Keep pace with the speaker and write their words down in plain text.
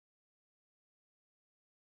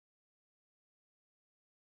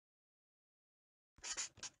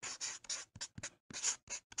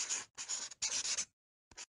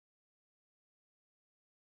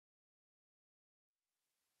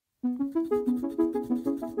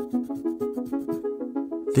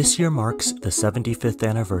This year marks the 75th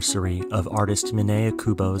anniversary of artist Miné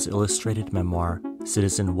Okubo's illustrated memoir,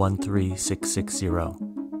 Citizen 13660.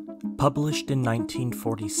 Published in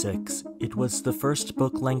 1946, it was the first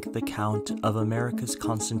book-length account of America's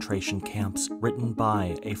concentration camps written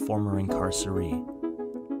by a former incarceree.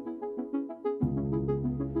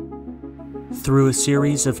 Through a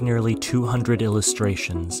series of nearly 200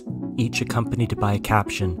 illustrations, each accompanied by a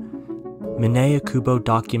caption, Miné Okubo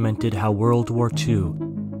documented how World War II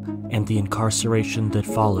and the incarceration that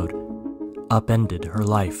followed upended her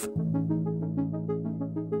life.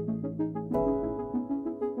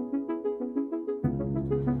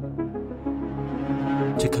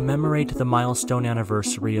 To commemorate the milestone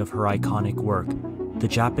anniversary of her iconic work, the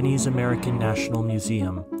Japanese American National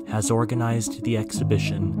Museum has organized the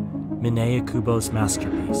exhibition Miné Okubo's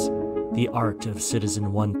masterpiece, The Art of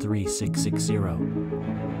Citizen 13660.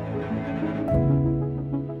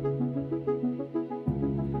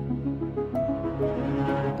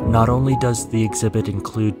 Not only does the exhibit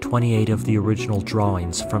include 28 of the original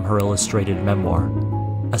drawings from her illustrated memoir,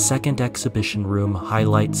 a second exhibition room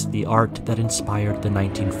highlights the art that inspired the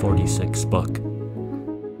 1946 book.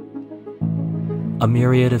 A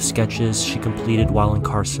myriad of sketches she completed while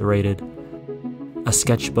incarcerated, a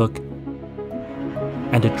sketchbook,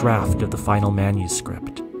 and a draft of the final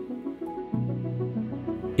manuscript.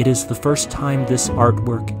 It is the first time this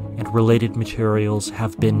artwork and related materials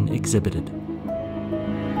have been exhibited.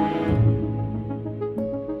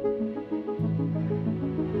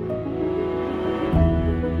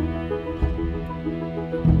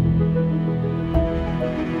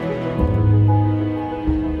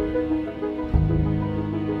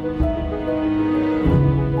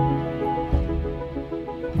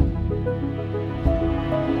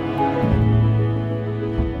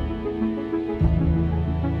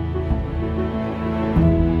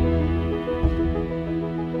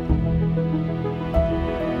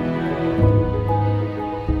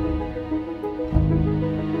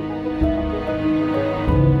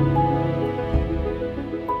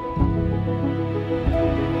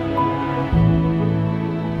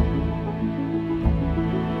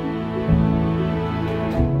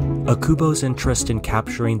 Okubo's interest in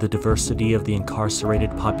capturing the diversity of the incarcerated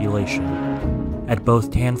population at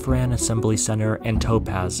both Tanforan Assembly Center and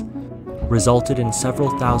Topaz resulted in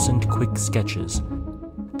several thousand quick sketches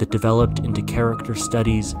that developed into character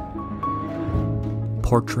studies,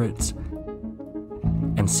 portraits,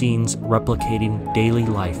 and scenes replicating daily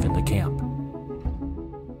life in the camp.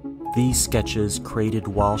 These sketches, created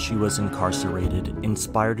while she was incarcerated,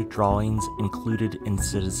 inspired drawings included in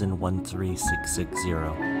Citizen 13660.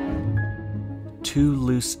 Two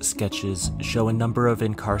loose sketches show a number of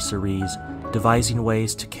incarcerees devising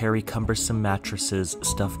ways to carry cumbersome mattresses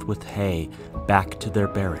stuffed with hay back to their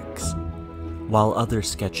barracks, while other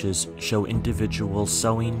sketches show individuals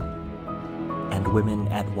sewing and women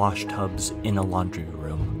at wash tubs in a laundry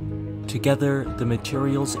room. Together, the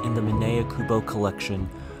materials in the Miné Okubo collection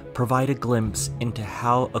provide a glimpse into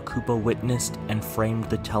how Okubo witnessed and framed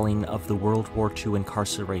the telling of the World War II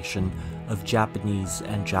incarceration of Japanese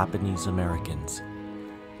and Japanese Americans.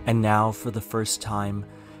 And now, for the first time,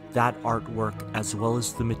 that artwork, as well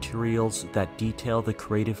as the materials that detail the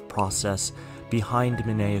creative process behind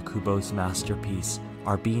Miné Okubo's masterpiece,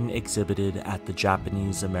 are being exhibited at the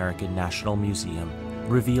Japanese American National Museum,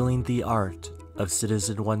 revealing the art of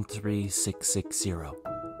Citizen 13660.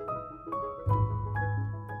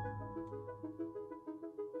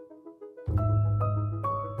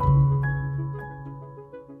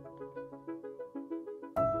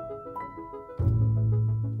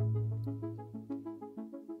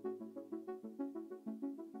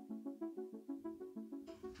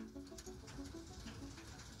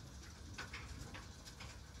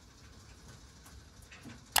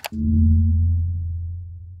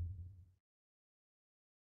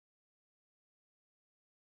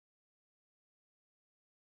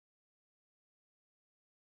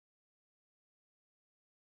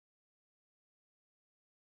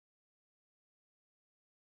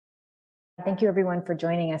 Thank you everyone for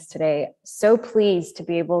joining us today. So pleased to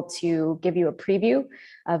be able to give you a preview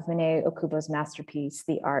of Miné Okubo's masterpiece,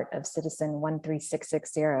 The Art of Citizen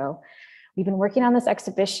 13660. We've been working on this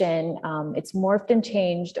exhibition. It's morphed and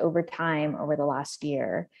changed over time over the last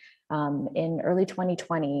year. In early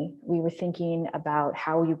 2020, we were thinking about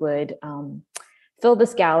how we would fill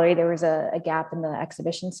this gallery, there was a gap in the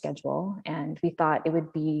exhibition schedule, and we thought it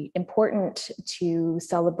would be important to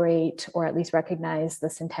celebrate or at least recognize the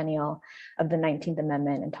centennial of the 19th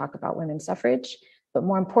Amendment and talk about women's suffrage, but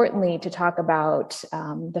more importantly, to talk about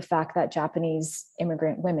the fact that Japanese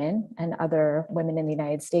immigrant women and other women in the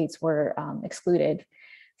United States were excluded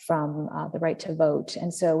from the right to vote.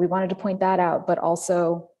 And so we wanted to point that out, but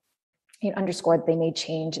also underscore that they made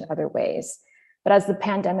change in other ways. But as the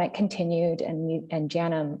pandemic continued and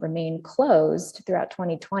JANM remained closed throughout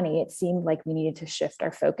 2020, it seemed like we needed to shift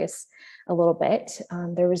our focus a little bit.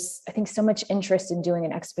 There was, I think, so much interest in doing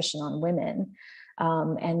an exhibition on women.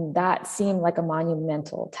 And that seemed like a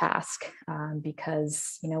monumental task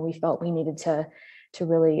because we felt we needed to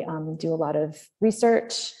really do a lot of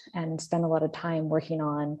research and spend a lot of time working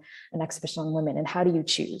on an exhibition on women. And how do you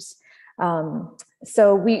choose?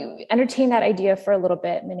 So we entertained that idea for a little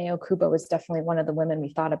bit. Miné Okubo was definitely one of the women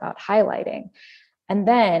we thought about highlighting. And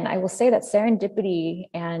then I will say that serendipity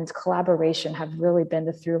and collaboration have really been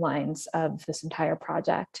the through lines of this entire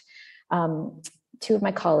project. Two of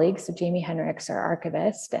my colleagues, so Jamie Henricks, our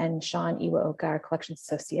archivist, and Sean Iwaoka, our collections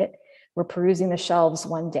associate, were perusing the shelves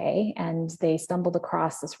one day and they stumbled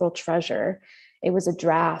across this real treasure. It was a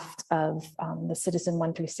draft of the Citizen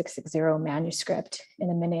 13660 manuscript in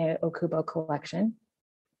the Miné Okubo collection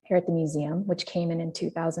here at the museum, which came in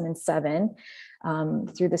 2007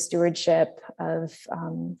 through the stewardship of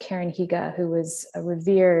Karen Higa, who was a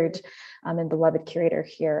revered and beloved curator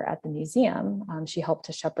here at the museum. She helped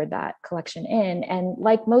to shepherd that collection in. And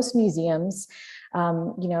like most museums,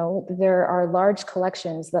 there are large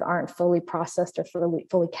collections that aren't fully processed or fully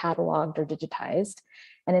cataloged or digitized.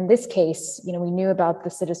 And in this case, we knew about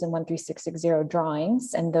the Citizen 13660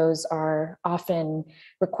 drawings, and those are often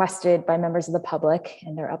requested by members of the public,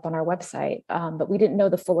 and they're up on our website. But we didn't know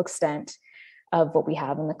the full extent of what we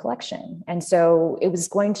have in the collection. And so it was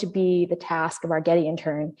going to be the task of our Getty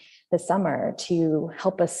intern this summer to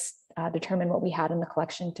help us determine what we had in the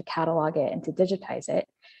collection, to catalog it and to digitize it.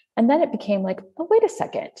 And then it became like, oh, wait a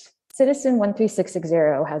second. Citizen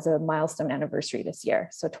 13660 has a milestone anniversary this year.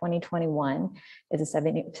 So 2021 is the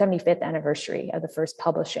 75th anniversary of the first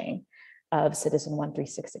publishing of Citizen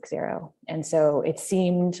 13660. And so it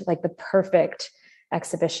seemed like the perfect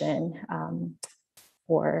exhibition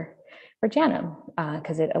for JANM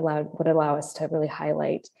because it would allow us to really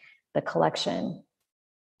highlight the collection.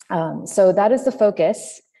 So that is the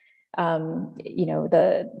focus.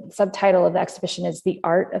 The subtitle of the exhibition is The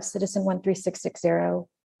Art of Citizen 13660.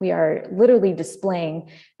 We are literally displaying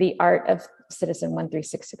the art of Citizen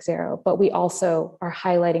 13660, but we also are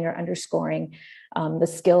highlighting or underscoring the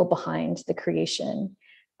skill behind the creation.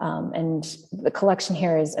 And the collection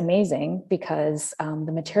here is amazing because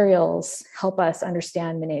the materials help us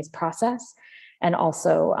understand Miné's process and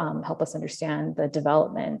also help us understand the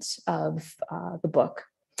development of the book.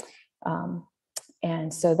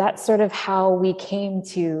 And so that's sort of how we came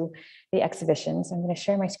to the exhibition. So I'm going to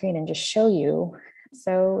share my screen and just show you.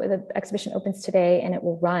 So the exhibition opens today and it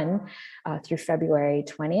will run through February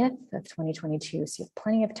 20th of 2022. So you have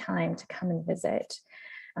plenty of time to come and visit.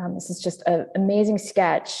 This is just an amazing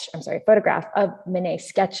photograph of Miné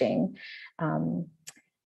sketching,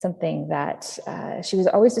 something that she was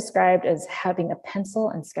always described as having a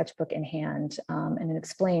pencil and sketchbook in hand. And it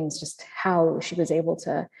explains just how she was able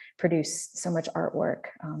to produce so much artwork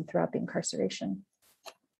throughout the incarceration.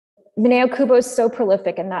 Miné Okubo is so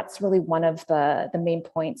prolific, and that's really one of the main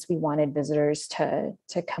points we wanted visitors to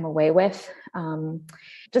come away with.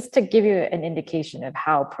 Just to give you an indication of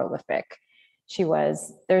how prolific she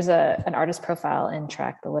was, there's an artist profile in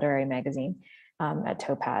Trek, the literary magazine at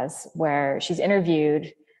Topaz, where she's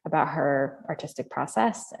interviewed about her artistic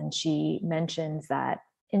process. And she mentions that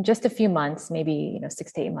in just a few months, maybe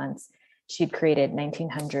 6 to 8 months, she'd created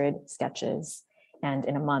 1,900 sketches and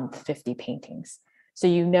in a month, 50 paintings. So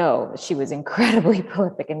she was incredibly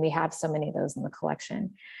prolific, and we have so many of those in the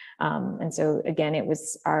collection. And so again, it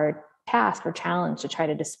was our task or challenge to try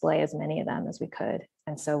to display as many of them as we could.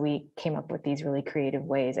 And so we came up with these really creative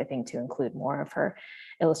ways, I think, to include more of her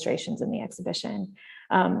illustrations in the exhibition.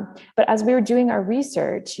 But as we were doing our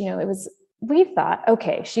research, we thought,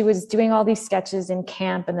 okay, she was doing all these sketches in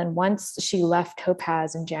camp. And then once she left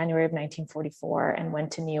Topaz in January of 1944 and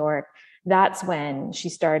went to New York, that's when she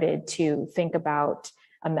started to think about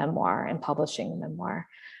a memoir and publishing a memoir.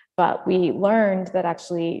 But we learned that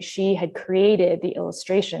actually she had created the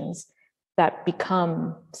illustrations that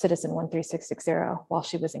become Citizen 13660 while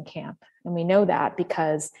she was in camp. And we know that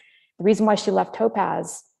because the reason why she left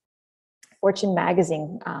Topaz, Fortune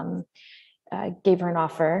magazine gave her an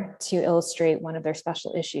offer to illustrate one of their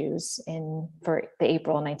special issues for the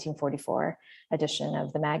April 1944 edition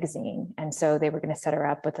of the magazine. And so they were going to set her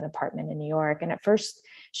up with an apartment in New York. And at first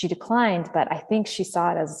she declined, but I think she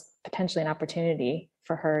saw it as potentially an opportunity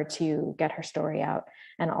for her to get her story out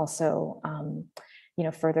and also,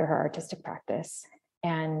 further her artistic practice.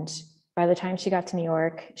 And by the time she got to New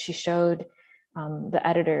York, she showed the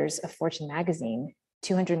editors of Fortune magazine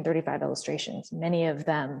 235 illustrations. Many of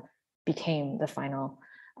them became the final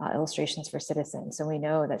illustrations for Citizen. So we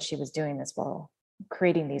know that she was doing this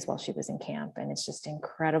creating these while she was in camp, and it's just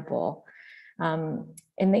incredible.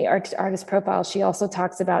 In the artist profile, she also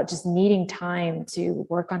talks about just needing time to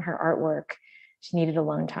work on her artwork. She needed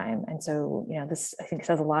alone time. And so, this I think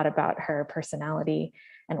says a lot about her personality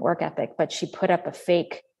and work ethic, but she put up a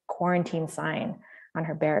fake quarantine sign on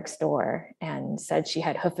her barracks door and said she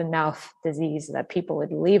had hoof and mouth disease, so that people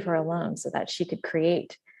would leave her alone so that she could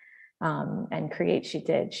create. And create she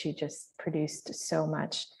did. She just produced so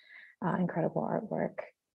much incredible artwork.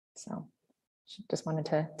 So just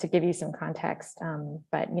wanted to give you some context.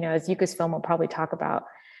 But, as Lucasfilm will probably talk about,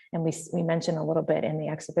 and we mentioned a little bit in the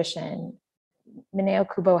exhibition, Miné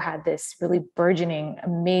Okubo had this really burgeoning,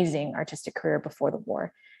 amazing artistic career before the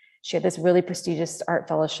war. She had this really prestigious art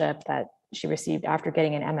fellowship that she received after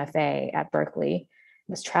getting an MFA at Berkeley,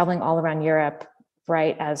 was traveling all around Europe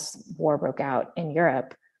right as war broke out in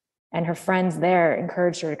Europe. And her friends there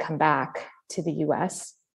encouraged her to come back to the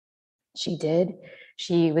US. She did.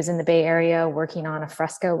 She was in the Bay Area working on a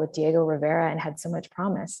fresco with Diego Rivera and had so much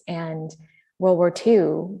promise. And World War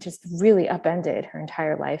II just really upended her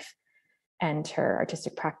entire life and her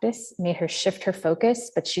artistic practice, made her shift her focus,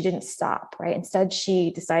 but she didn't stop, right? Instead,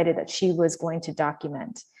 she decided that she was going to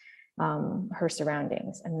document her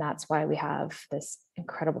surroundings. And that's why we have this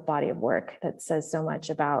incredible body of work that says so much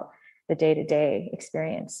about the day-to-day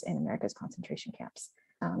experience in America's concentration camps.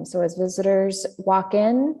 So as visitors walk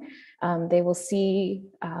in, they will see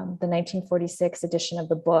the 1946 edition of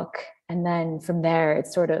the book. And then from there, it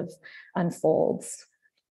sort of unfolds.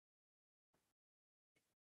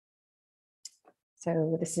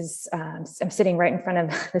 So this is, I'm sitting right in front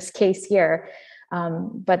of this case here,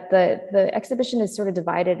 but the exhibition is sort of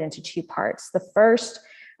divided into two parts. The first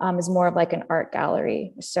is more of like an art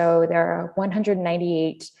gallery. So there are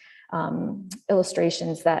 198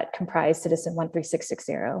 illustrations that comprise Citizen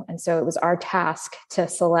 13660. And so it was our task to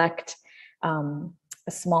select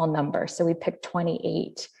a small number. So we picked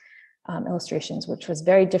 28 illustrations, which was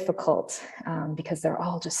very difficult because they're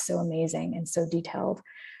all just so amazing and so detailed.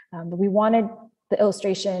 But we wanted the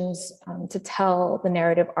illustrations to tell the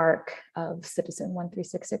narrative arc of Citizen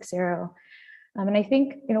 13660. And I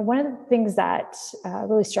think, one of the things that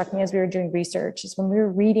really struck me as we were doing research is when we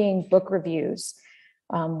were reading book reviews,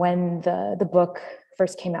 when the book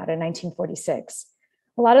first came out in 1946,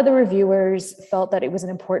 a lot of the reviewers felt that it was an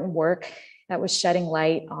important work that was shedding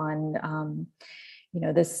light on,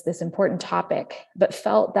 this important topic, but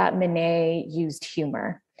felt that Miné used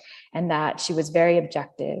humor and that she was very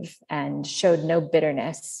objective and showed no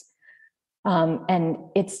bitterness. And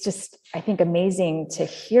it's just, I think, amazing to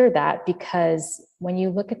hear that, because when you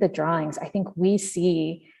look at the drawings, I think we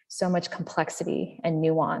see so much complexity and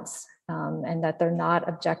nuance, and that they're not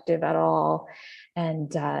objective at all. And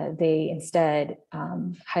they instead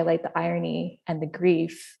highlight the irony and the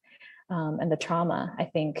grief and the trauma, I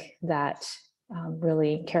think, that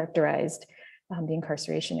really characterized the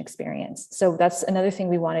incarceration experience. So that's another thing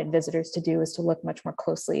we wanted visitors to do, is to look much more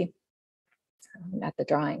closely at the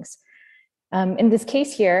drawings. In this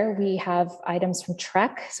case here, we have items from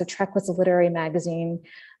Trek. So Trek was a literary magazine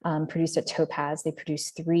produced at Topaz. They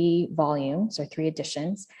produced 3 volumes or 3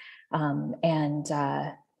 editions. There's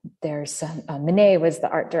some, Miné was the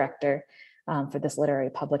art director for this literary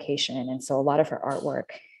publication. And so a lot of her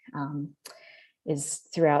artwork is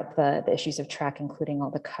throughout the issues of Trek, including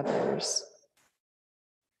all the covers.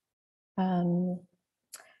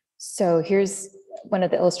 So here's one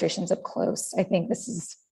of the illustrations up close. I think this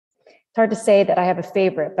is, it's hard to say that I have a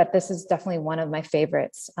favorite, but this is definitely one of my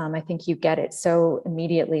favorites. I think you get it so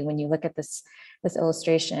immediately when you look at this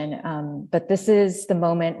illustration. But this is the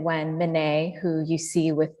moment when Miné, who you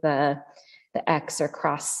see with the X or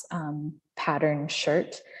cross pattern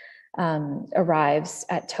shirt, arrives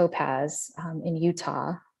at Topaz in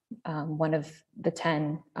Utah, one of the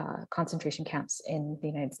 10 concentration camps in the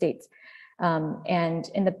United States. And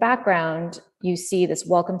in the background, you see this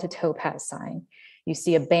 "Welcome to Topaz" sign. You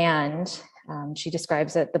see a band. She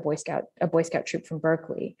describes it, a Boy Scout troop from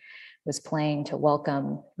Berkeley was playing to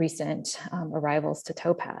welcome recent arrivals to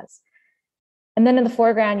Topaz. And then in the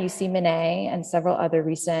foreground, you see Miné and several other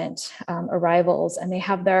recent arrivals, and they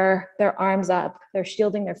have their arms up. They're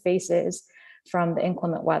shielding their faces from the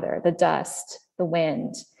inclement weather, the dust, the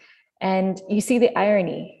wind. And you see the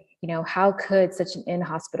irony, how could such an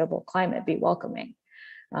inhospitable climate be welcoming?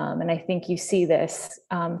 And I think you see this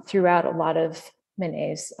throughout a lot of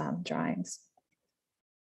Miné's drawings.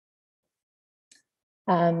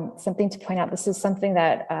 Something to point out, this is something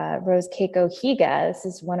that Rose Keiko Higa, this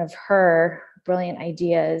is one of her brilliant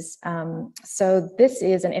ideas. So this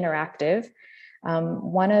is an interactive.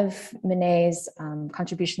 One of Miné's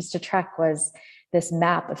contributions to Trek was this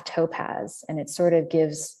map of topaz, and it sort of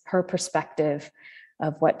gives her perspective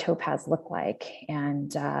of what topaz look like.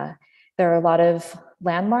 And there are a lot of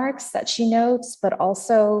landmarks that she notes, but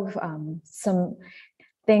also some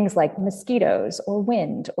things like mosquitoes or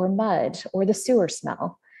wind or mud or the sewer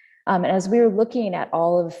smell. And as we were looking at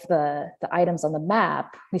all of the items on the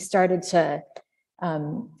map, we started to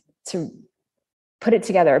put it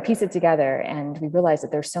together, or piece it together, and we realized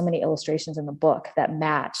that there's so many illustrations in the book that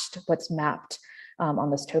matched what's mapped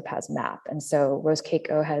on this topaz map. And so Rose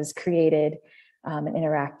Keiko has created an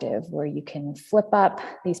interactive where you can flip up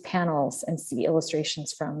these panels and see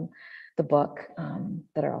illustrations from the book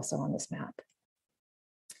that are also on this map.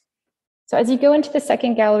 So as you go into the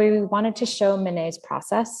second gallery, we wanted to show Miné's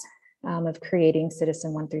process of creating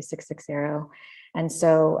Citizen 13660. And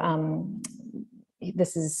so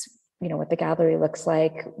this is what the gallery looks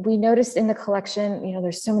like. We noticed in the collection,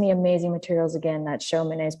 there's so many amazing materials again that show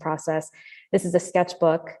Miné's process. This is a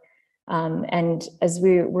sketchbook. And as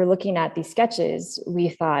we were looking at these sketches, we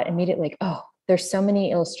thought immediately, like, oh, there's so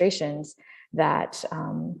many illustrations that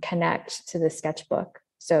connect to the sketchbook.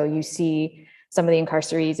 So you see some of the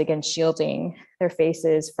incarcerees, again, shielding their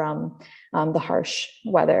faces from the harsh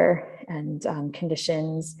weather and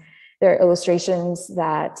conditions. There are illustrations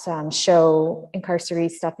that show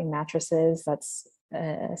incarcerees stuffing mattresses. That's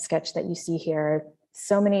a sketch that you see here.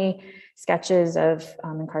 So many sketches of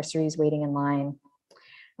incarcerees waiting in line.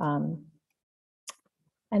 And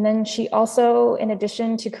then she also, in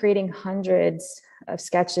addition to creating hundreds of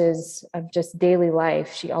sketches of just daily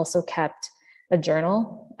life, she also kept a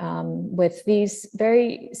journal with these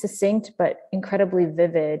very succinct but incredibly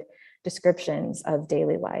vivid descriptions of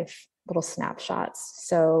daily life, little snapshots.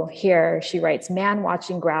 So here she writes, "Man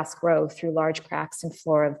watching grass grow through large cracks in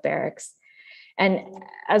floor of barracks." And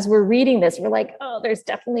as we're reading this, we're like, oh, there's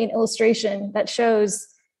definitely an illustration that shows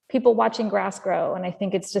people watching grass grow. And I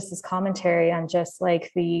think it's just this commentary on just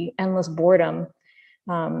like the endless boredom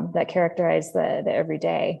that characterize the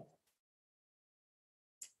everyday.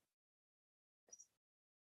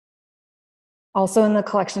 Also in the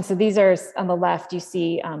collection, so these are on the left, you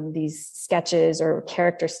see these sketches or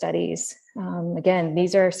character studies. Again,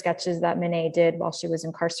 these are sketches that Miné did while she was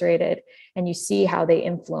incarcerated, and you see how they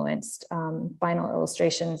influenced final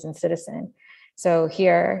illustrations in Citizen. So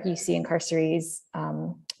here you see incarcerees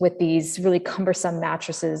with these really cumbersome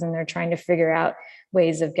mattresses, and they're trying to figure out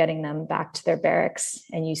ways of getting them back to their barracks.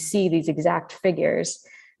 And you see these exact figures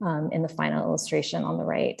in the final illustration on the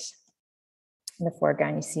right. In the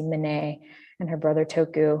foreground, you see Miné and her brother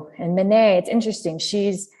Toku. And Miné, it's interesting,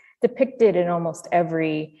 she's depicted in almost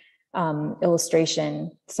every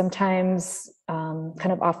illustration, sometimes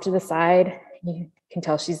kind of off to the side. You can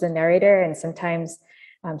tell she's the narrator, and sometimes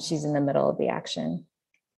she's in the middle of the action.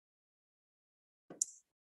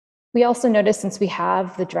 We also noticed, since we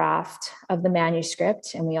have the draft of the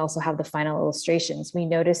manuscript and we also have the final illustrations, we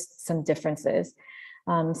noticed some differences.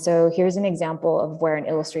 So here's an example of where an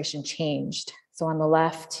illustration changed. So on the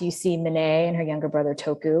left, you see Miné and her younger brother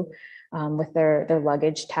Toku with their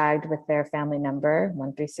luggage tagged with their family number,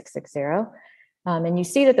 13660. And you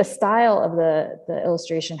see that the style of the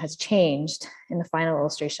illustration has changed in the final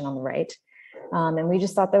illustration on the right. And we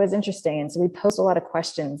just thought that was interesting. And so we posed a lot of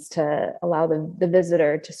questions to allow the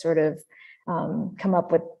visitor to sort of come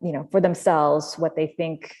up with, for themselves, what they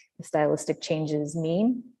think the stylistic changes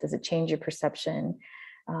mean. Does it change your perception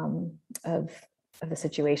of the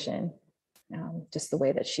situation? Just the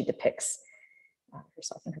way that she depicts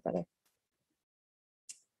herself and her brother.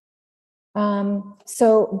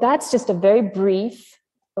 So that's just a very brief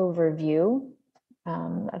overview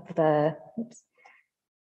of the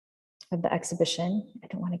exhibition. I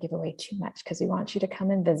don't want to give away too much because we want you to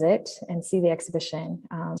come and visit and see the exhibition.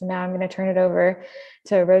 So now I'm going to turn it over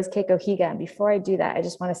to Rose Keiko Higa. And before I do that, I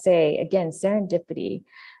just want to say, again, serendipity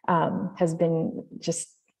has been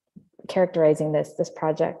just characterizing this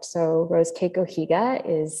project. So Rose Keiko Higa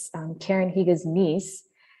is Karen Higa's niece,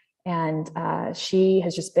 and she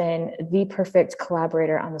has just been the perfect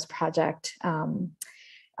collaborator on this project and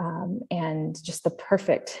just the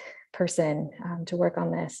perfect person to work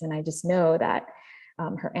on this. And I just know that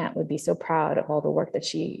her aunt would be so proud of all the work that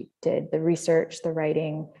she did, the research, the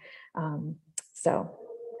writing. So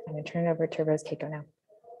I'm going to turn it over to Rose Keiko now.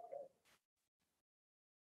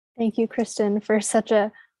 Thank you, Kristen, for such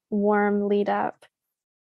a warm lead up.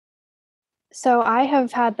 So I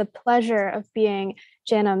have had the pleasure of being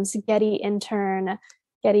JANM's Getty intern,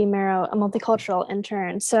 Getty Marrow, a multicultural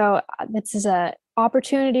intern. So this is an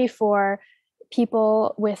opportunity for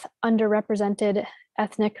people with underrepresented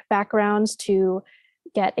ethnic backgrounds to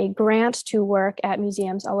get a grant to work at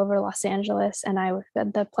museums all over Los Angeles. And I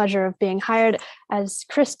had the pleasure of being hired as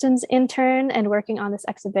Kristen's intern and working on this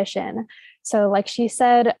exhibition. So like she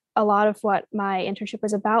said, a lot of what my internship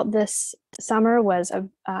was about this summer was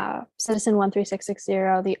Citizen 13660,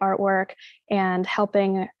 the artwork, and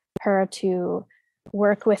helping her to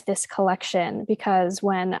work with this collection, because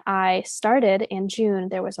when I started in June,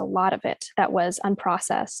 there was a lot of it that was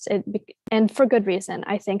unprocessed, and for good reason.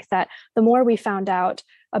 I think that the more we found out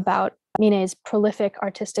about Miné's prolific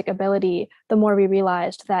artistic ability, the more we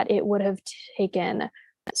realized that it would have taken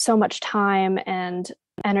so much time and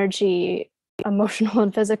energy, emotional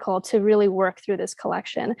and physical, to really work through this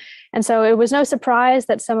collection. And so it was no surprise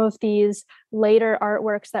that some of these later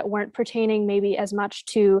artworks that weren't pertaining maybe as much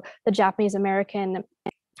to the Japanese American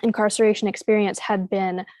incarceration experience had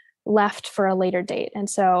been left for a later date. And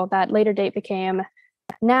so that later date became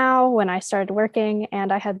now, when I started working,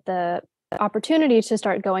 and I had the opportunity to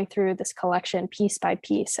start going through this collection piece by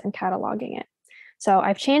piece and cataloging it. So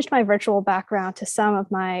I've changed my virtual background to some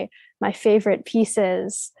of my favorite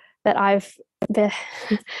pieces that I've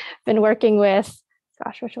been working with.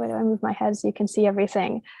 Gosh, which way do I move my head so you can see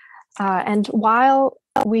everything? And while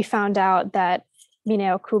we found out that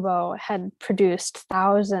Miné Okubo had produced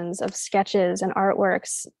thousands of sketches and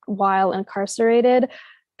artworks while incarcerated,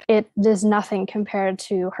 it is nothing compared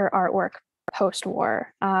to her artwork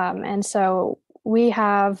post-war. And so we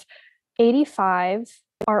have 85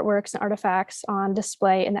 artworks and artifacts on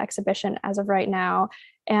display in the exhibition as of right now,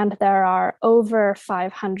 and there are over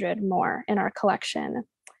 500 more in our collection.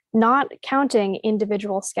 Not counting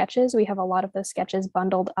individual sketches, we have a lot of those sketches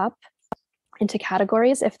bundled up into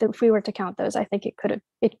categories. If we were to count those, I think it could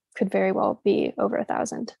very well be over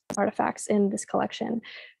 1,000 artifacts in this collection,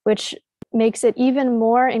 which makes it even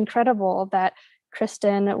more incredible that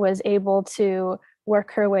Kristen was able to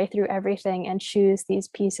work her way through everything and choose these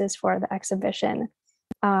pieces for the exhibition.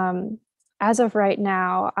 As of right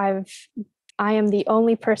now, I am the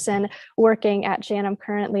only person working at JANM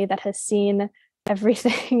currently that has seen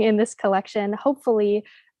everything in this collection. Hopefully,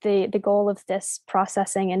 the goal of this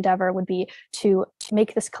processing endeavor would be to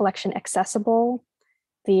make this collection accessible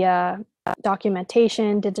via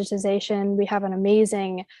documentation, digitization. We have an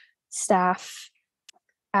amazing staff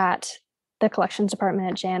at the collections department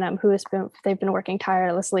at JANM they've been working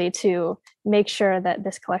tirelessly to make sure that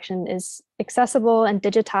this collection is accessible and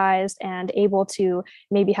digitized and able to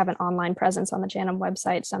maybe have an online presence on the JANM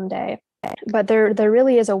website someday. But there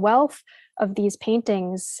really is a wealth of these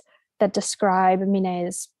paintings that describe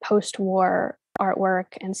Miné's post-war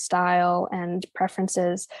artwork and style and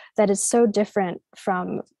preferences that is so different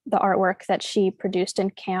from the artwork that she produced in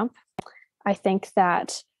camp. I think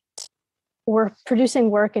that we're producing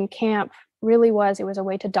work in camp it was a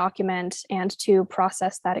way to document and to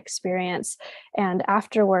process that experience. And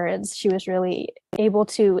afterwards, she was really able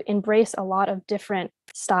to embrace a lot of different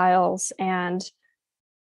styles and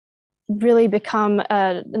really become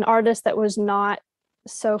an artist that was not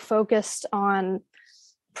so focused on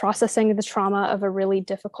processing the trauma of a really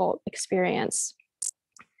difficult experience.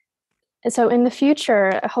 And so in the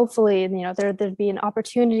future, hopefully, there'd be an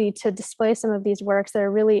opportunity to display some of these works.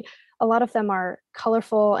 A lot of them are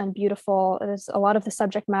colorful and beautiful. A lot of the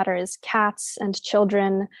subject matter is cats and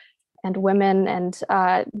children and women. And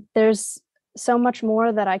there's so much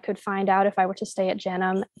more that I could find out if I were to stay at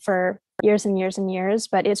JANM for years and years and years,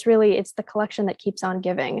 but it's the collection that keeps on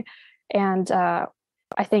giving. And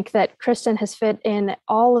I think that Kristen has fit in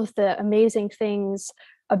all of the amazing things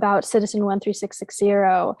about Citizen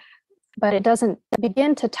 13660, but it doesn't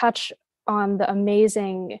begin to touch on the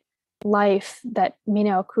amazing life that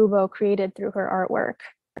Miné Okubo created through her artwork.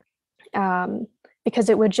 Because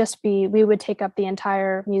it would just be, we would take up the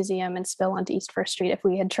entire museum and spill onto East First Street if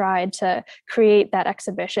we had tried to create that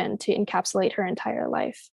exhibition to encapsulate her entire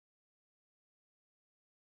life.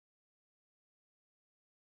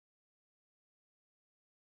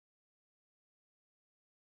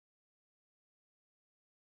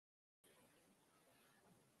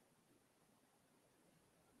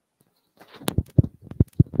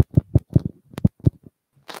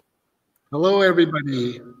 Hello,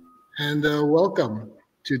 everybody, and welcome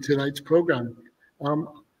to tonight's program. I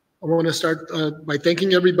want to start by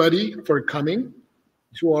thanking everybody for coming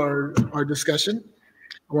to our discussion.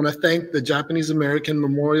 I want to thank the Japanese American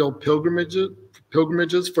Memorial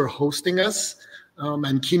Pilgrimages for hosting us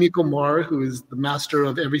and Kiniko Mar, who is the master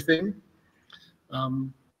of everything.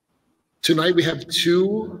 Tonight we have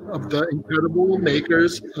two of the incredible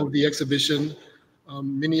makers of the exhibition,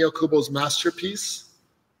 Miné Okubo's masterpiece.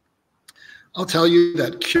 I'll tell you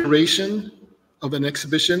that curation of an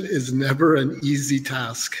exhibition is never an easy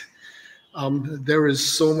task. There is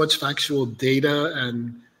so much factual data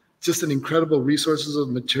and just an incredible resources of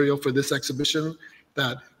material for this exhibition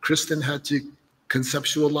that Kristen had to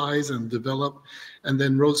conceptualize and develop. And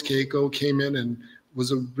then Rose Keiko came in and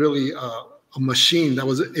was really a machine that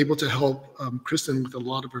was able to help Kristen with a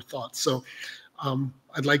lot of her thoughts. So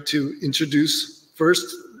I'd like to introduce first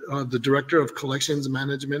the Director of Collections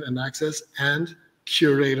Management and Access and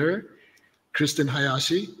Curator, Kristen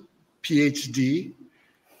Hayashi, PhD.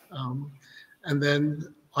 And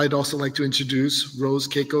then I'd also like to introduce Rose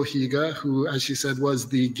Keiko Higa, who, as she said, was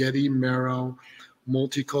the Getty Merrow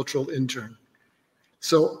multicultural intern.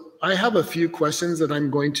 So I have a few questions that I'm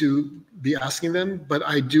going to be asking them, but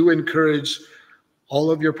I do encourage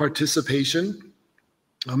all of your participation.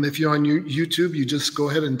 If you're on YouTube, you just go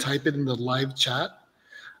ahead and type it in the live chat.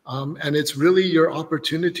 And it's really your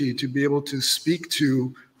opportunity to be able to speak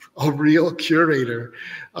to a real curator.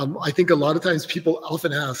 I think a lot of times people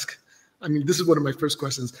often ask, I mean, this is one of my first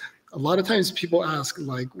questions. A lot of times people ask,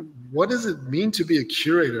 like, what does it mean to be a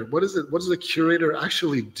curator? What does a curator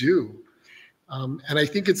actually do? And I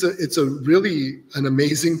think it's a really an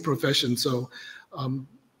amazing profession. So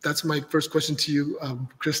that's my first question to you,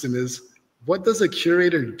 Kristen, is what does a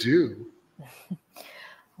curator do?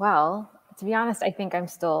 Well, to be honest, I think I'm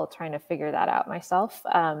still trying to figure that out myself.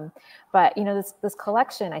 But you know, this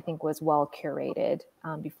collection I think was well curated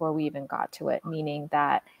before we even got to it, meaning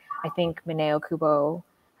that I think Miné Okubo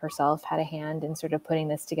herself had a hand in sort of putting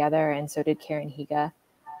this together, and so did Karen Higa,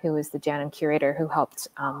 who was the JANM Curator, who helped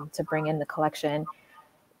to bring in the collection.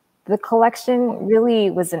 The collection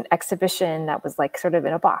really was an exhibition that was like sort of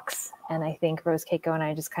in a box. And I think Rose Keiko and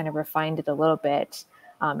I just kind of refined it a little bit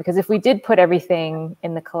because if we did put everything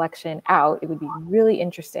in the collection out, it would be really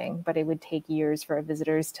interesting, but it would take years for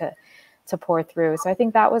visitors to pour through. So I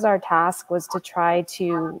think that was our task, was to try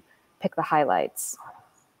to pick the highlights.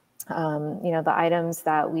 You know, the items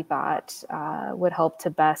that we thought would help to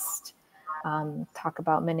best talk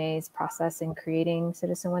about Miné's process in creating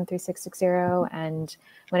Citizen 13660. And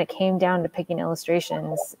when it came down to picking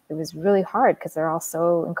illustrations, it was really hard because they're all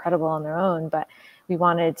so incredible on their own, but we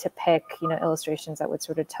wanted to pick, you know, illustrations that would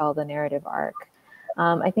sort of tell the narrative arc.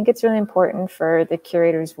 I think it's really important for the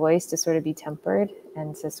curator's voice to sort of be tempered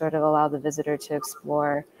and to sort of allow the visitor to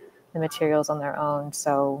explore the materials on their own.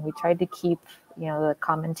 So we tried to keep, you know, the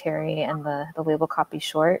commentary and the label copy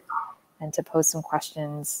short, and to pose some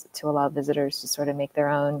questions to allow visitors to sort of make their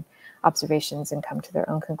own observations and come to their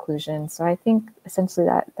own conclusions. So I think essentially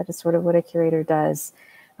that is sort of what a curator does,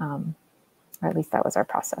 or at least that was our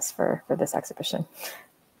process for this exhibition.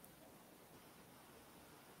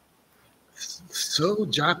 So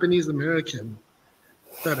Japanese American,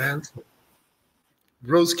 that answer.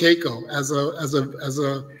 Rose Keiko, as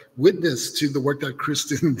a witness to the work that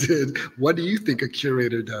Kristen did, what do you think a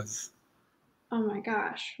curator does? Oh my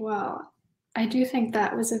gosh. Well, I do think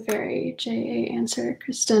that was a very JA answer,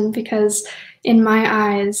 Kristen, because in my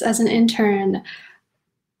eyes, as an intern,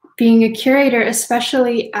 being a curator,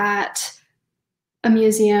 especially at a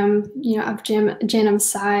museum, you know, of JANM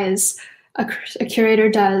size, a curator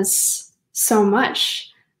does so much.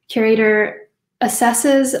 Curator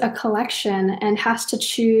assesses a collection and has to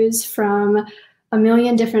choose from a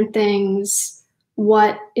million different things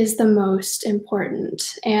what is the most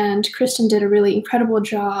important. And Kristen did a really incredible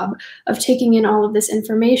job of taking in all of this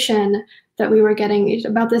information that we were getting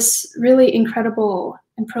about this really incredible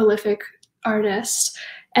and prolific artist.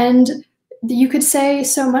 And you could say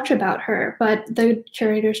so much about her, but the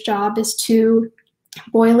curator's job is to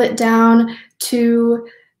boil it down to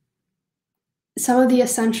some of the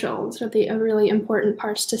essentials, or the really important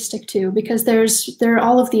parts to stick to, because there are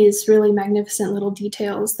all of these really magnificent little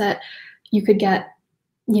details that you could get,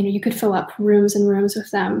 you know, you could fill up rooms and rooms with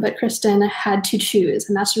them, but Kristen had to choose,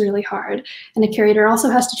 and that's really hard. And a curator also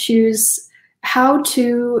has to choose how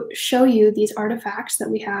to show you these artifacts that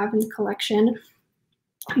we have in the collection,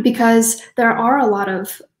 because there are a lot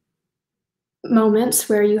of moments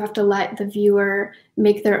where you have to let the viewer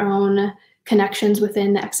make their own connections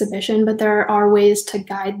within the exhibition, but there are ways to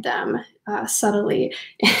guide them subtly,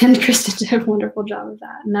 and Kristen did a wonderful job of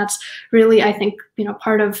that. And that's really, I think, you know,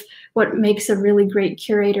 part of what makes a really great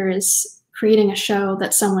curator is creating a show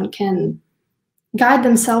that someone can guide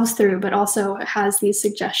themselves through, but also has these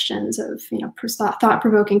suggestions of, you know,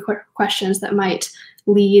 thought-provoking questions that might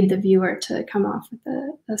lead the viewer to come off with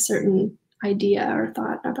a certain idea or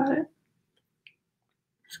thought about it.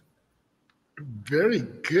 Very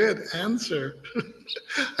good answer.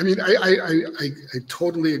 I mean, I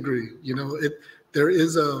totally agree. You know, there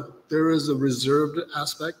is a reserved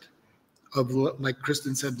aspect of, like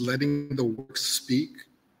Kristen said, letting the work speak,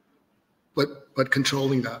 but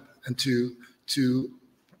controlling that and to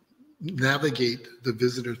navigate the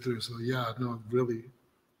visitor through. So yeah, no, really,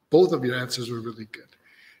 both of your answers were really good.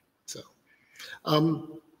 So,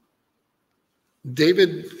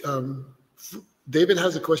 David. David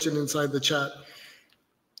has a question inside the chat.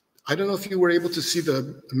 I don't know if you were able to see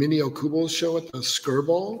the Miné Okubo show at the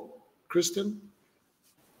Skirball, Kristen.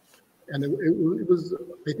 And it was,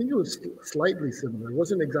 I think it was slightly similar. It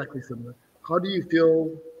wasn't exactly similar. How do you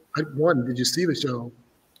feel? One, did you see the show?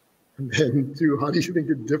 And then two, how do you think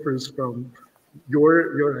it differs from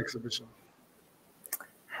your exhibition?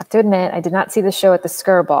 I have to admit, I did not see the show at the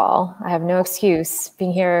Skirball. I have no excuse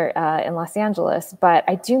being here in Los Angeles, but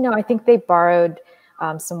I do know, I think they borrowed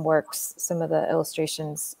some works, some of the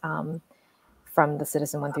illustrations from the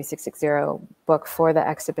Citizen 13660 book for the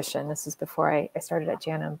exhibition. This is before I started at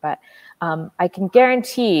JANM, but I can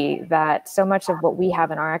guarantee that so much of what we have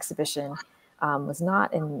in our exhibition was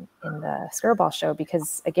not in the Skirball show,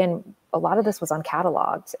 because again, a lot of this was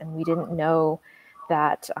uncatalogued and we didn't know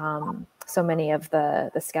that so many of the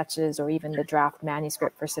sketches or even the draft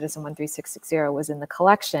manuscript for Citizen 13660 was in the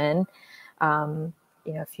collection,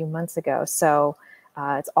 you know, a few months ago. So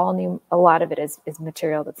it's all new. A lot of it is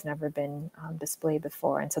material that's never been displayed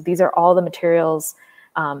before. And so these are all the materials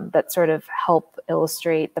that sort of help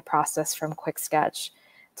illustrate the process from quick sketch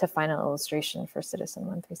to final illustration for Citizen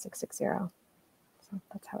 13660. So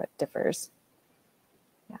that's how it differs.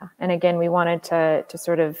 Yeah. And again, we wanted to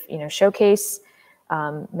sort of, you know, showcase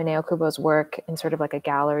Miné Okubo's work in sort of like a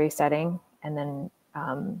gallery setting, and then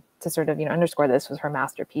to sort of, you know, underscore this was her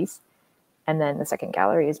masterpiece. And then the second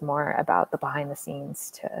gallery is more about the behind the scenes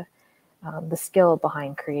to the skill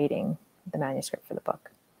behind creating the manuscript for the book.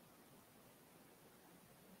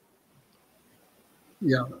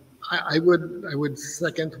 Yeah, I would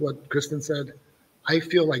second what Kristen said. I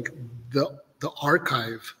feel like the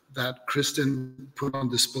archive that Kristen put on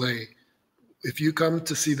display, if you come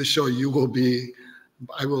to see the show, you will be,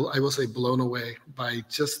 I will say, blown away by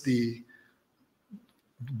just the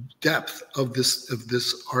depth of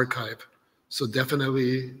this archive. So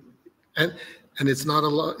definitely, and it's not a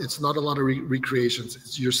lot. It's not a lot of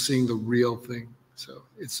recreations. You're seeing the real thing. So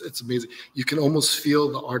it's amazing. You can almost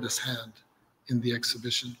feel the artist's hand in the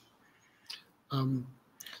exhibition.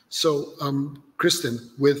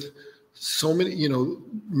 Kristen, with so many, you know,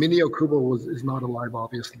 Miné Okubo is not alive,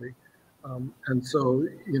 obviously, and so,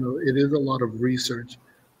 you know, it is a lot of research,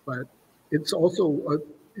 but it's also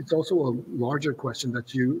a larger question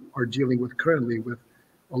that you are dealing with currently, with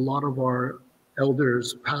a lot of our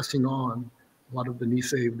elders passing on, a lot of the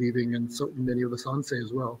Nisei leaving, and so many of the Sansei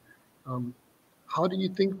as well. How do you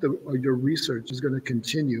think your research is going to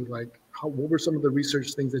continue? Like, what were some of the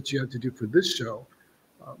research things that you had to do for this show?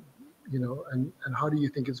 You know, and how do you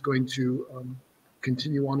think it's going to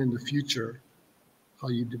continue on in the future? How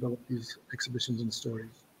you develop these exhibitions and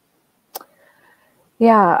stories?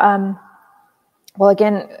 Yeah. Well,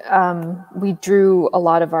 again, we drew a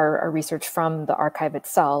lot of our research from the archive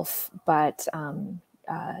itself, but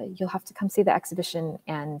you'll have to come see the exhibition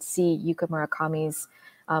and see Yuka Murakami's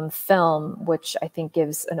film, which I think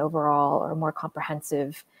gives an overall or more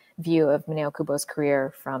comprehensive view of Miné Okubo's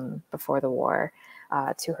career from before the war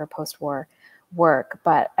to her post-war work.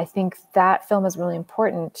 But I think that film is really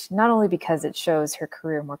important, not only because it shows her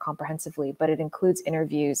career more comprehensively, but it includes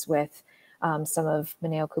interviews with some of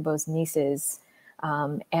Miné Okubo's nieces,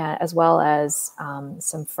 as well as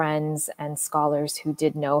some friends and scholars who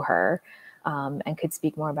did know her and could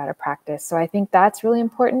speak more about her practice. So I think that's really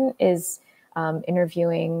important, is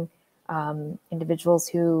interviewing individuals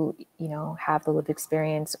who, you know, have the lived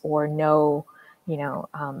experience or know, you know,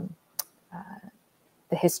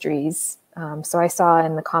 the histories. So I saw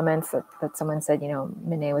in the comments that someone said, you know,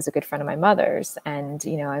 Miné was a good friend of my mother's. And,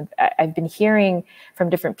 you know, I've been hearing from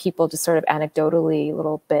different people just sort of anecdotally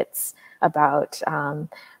little bits about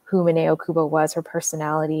who Miné Okubo was, her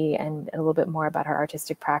personality, and a little bit more about her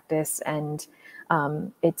artistic practice. And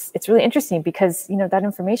it's really interesting because, you know, that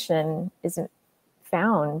information isn't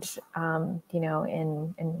found, you know,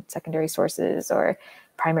 in secondary sources or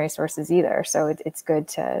primary sources either. So it's good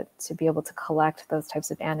to be able to collect those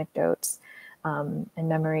types of anecdotes and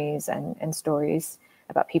memories and stories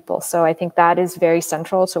about people. So I think that is very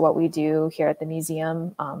central to what we do here at the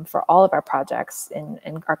museum for all of our projects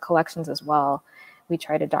and our collections as well. We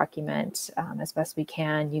try to document as best we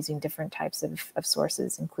can using different types of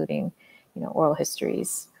sources, including, oral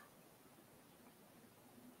histories.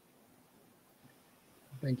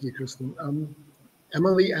 Thank you, Kristen.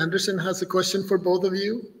 Emily Anderson has a question for both of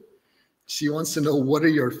you. She wants to know, what are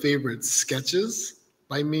your favorite sketches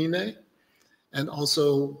by Miné? And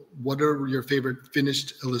also, what are your favorite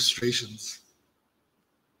finished illustrations?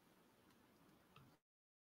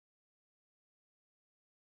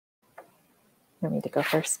 You want me to go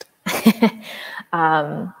first?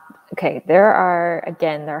 Okay, there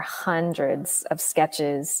are hundreds of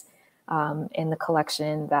sketches in the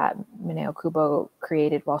collection that Miné Okubo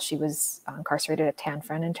created while she was incarcerated at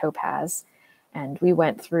Tanfren and Topaz. And we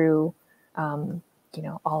went through,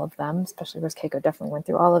 all of them, especially Rose Keiko definitely went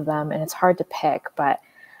through all of them. And it's hard to pick, but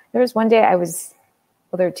there was one day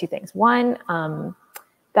there are two things. One,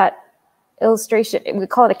 that illustration, we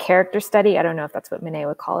call it a character study. I don't know if that's what Miné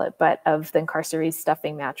would call it, but of the incarcerees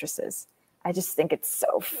stuffing mattresses. I just think it's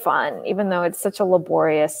so fun, even though it's such a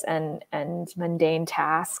laborious and mundane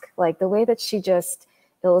task. Like the way that she just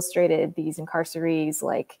illustrated these incarcerees,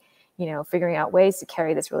 like, figuring out ways to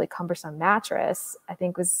carry this really cumbersome mattress, I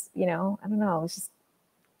think was, I don't know, it was just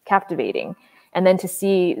captivating. And then to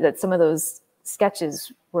see that some of those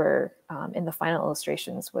sketches were in the final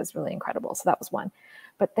illustrations was really incredible. So that was one.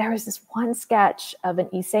 But there was this one sketch of an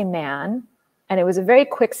Issei man, and it was a very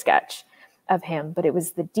quick sketch of him, but it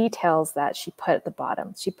was the details that she put at the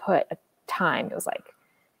bottom. She put a time. It was like,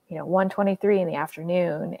 1:23 in the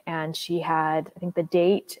afternoon, and she had, I think, the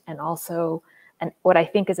date and also what I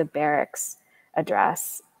think is a barracks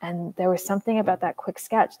address. And there was something about that quick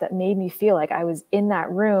sketch that made me feel like I was in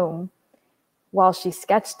that room while she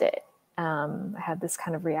sketched it. I had this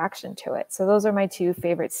kind of reaction to it. So those are my two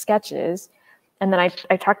favorite sketches. And then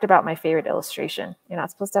I talked about my favorite illustration. You're not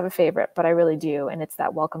supposed to have a favorite, but I really do. And it's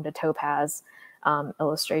that Welcome to Topaz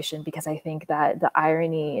illustration, because I think that the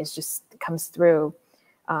irony comes through.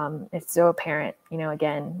 It's so apparent,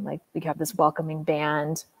 again, like we have this welcoming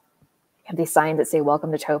band, you have these signs that say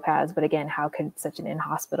Welcome to Topaz, but again, how could such an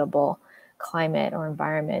inhospitable climate or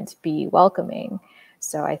environment be welcoming?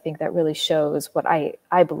 So I think that really shows what I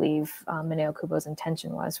believe Miné Okubo's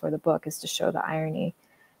intention was for the book, is to show the irony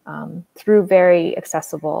through very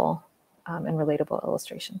accessible and relatable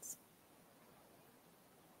illustrations.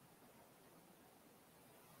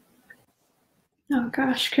 Oh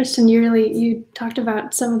gosh, Kristen, you talked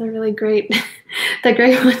about some of the really great, the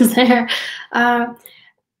great ones there.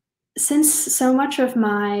 Since so much of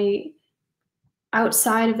my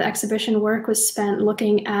outside of the exhibition work was spent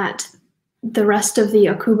looking at the rest of the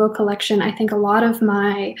Okubo collection, I think a lot of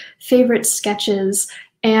my favorite sketches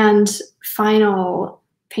and final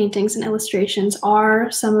paintings and illustrations are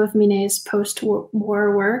some of Miné's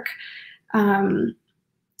post-war work.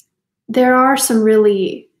 There are some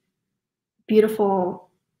really beautiful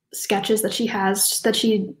sketches that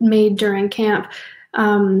she made during camp.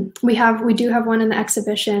 We do have one in the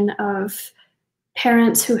exhibition of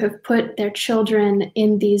parents who have put their children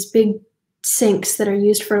in these big sinks that are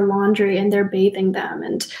used for laundry, and they're bathing them.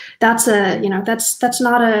 And that's that's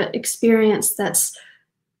not a experience that's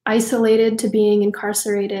isolated to being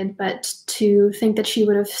incarcerated, but to think that she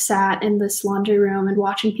would have sat in this laundry room and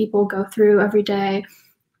watching people go through every day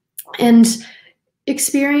and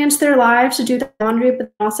experience their lives, to do the laundry,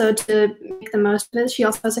 but also to make the most of it. She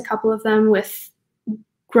also has a couple of them with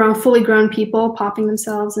fully grown people popping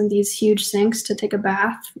themselves in these huge sinks to take a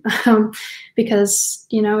bath, because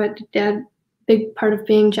a big part of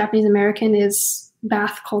being Japanese American is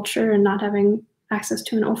bath culture, and not having access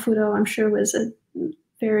to an ofudo, I'm sure, was a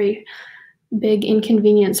very big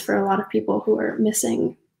inconvenience for a lot of people who are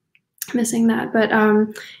missing that. But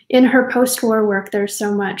in her post-war work, there's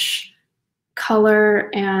so much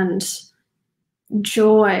color and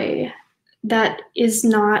joy that is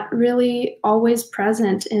not really always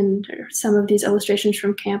present in some of these illustrations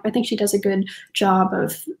from camp. I think she does a good job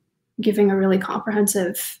of giving a really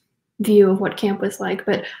comprehensive view of what camp was like,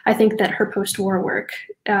 but I think that her post-war work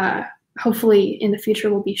hopefully in the future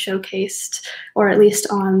will be showcased, or at least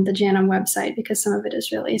on the JANM website, because some of it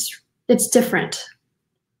is really, it's different.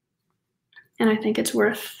 And I think it's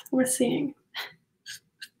worth seeing.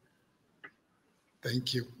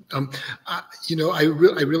 Thank you. I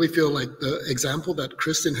really feel like the example that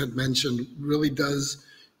Kristen had mentioned really does,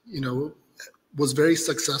 was very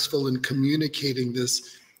successful in communicating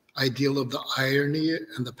this ideal of the irony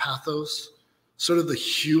and the pathos, sort of the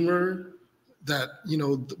humor that,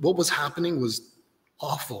 what was happening was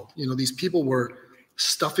awful. These people were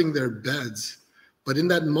stuffing their beds, but in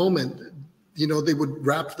that moment, they would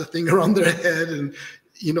wrap the thing around their head. And,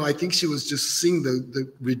 I think she was just seeing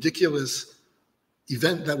the ridiculous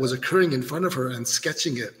event that was occurring in front of her and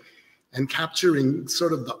sketching it. and capturing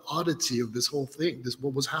sort of the oddity of this whole thing,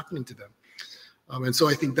 what was happening to them. And so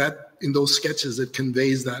I think that in those sketches, it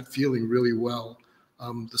conveys that feeling really well,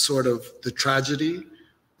 the sort of the tragedy,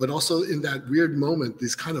 but also in that weird moment,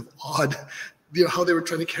 this kind of odd, how they were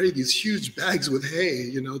trying to carry these huge bags with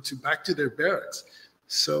hay, back to their barracks.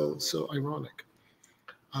 So ironic.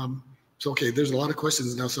 So, okay, there's a lot of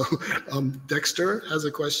questions now. So Dexter has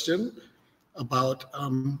a question about,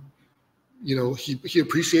 he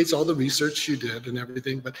appreciates all the research you did and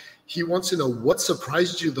everything, but he wants to know what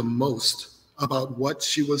surprised you the most about what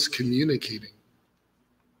she was communicating.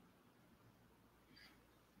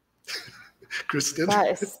 Kristen?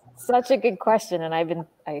 That is such a good question. And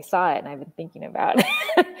I saw it and I've been thinking about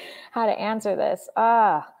how to answer this.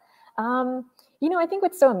 I think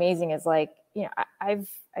what's so amazing is I've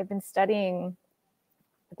been studying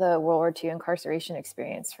the World War II incarceration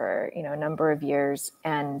experience for, a number of years.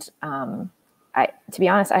 And to be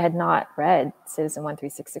honest, I had not read Citizen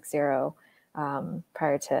 13660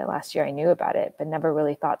 prior to last year. I knew about it, but never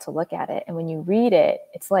really thought to look at it. And when you read it,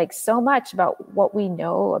 it's like so much about what we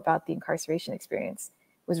know about the incarceration experience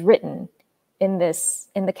was written in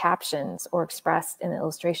the captions or expressed in the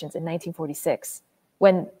illustrations in 1946,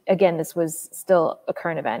 when, again, this was still a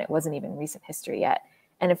current event. It wasn't even recent history yet.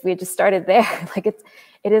 And if we had just started there,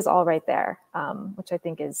 it is all right there, which I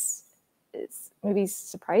think is maybe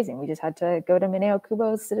surprising. We just had to go to Miné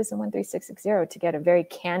Okubo's Citizen 13660 to get a very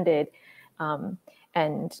candid and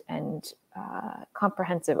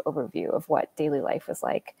comprehensive overview of what daily life was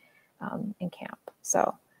like in camp.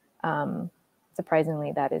 So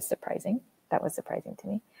surprisingly, that was surprising to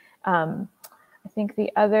me. I think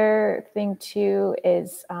the other thing too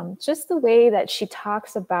is just the way that she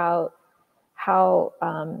talks about how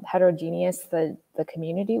heterogeneous the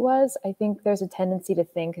community was. I think there's a tendency to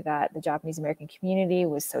think that the Japanese American community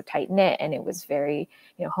was so tight knit and it was very,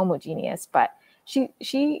 homogeneous. But she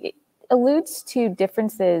alludes to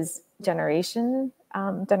differences generationally,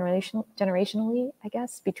 I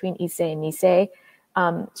guess, between Issei and Nisei.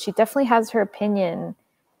 She definitely has her opinion,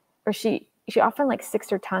 or she often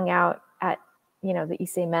sticks her tongue out at the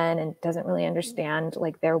Issei men and doesn't really understand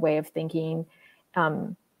their way of thinking.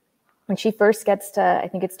 When she first gets to, I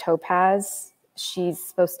think it's Topaz, she's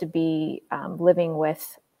supposed to be living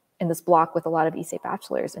in this block with a lot of Issei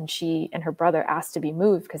bachelors, and she and her brother asked to be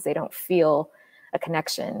moved because they don't feel a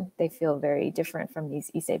connection. They feel very different from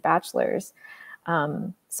these Issei bachelors.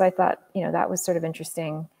 So I thought, that was sort of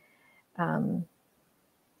interesting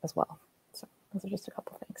as well. So those are just a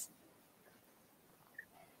couple of things.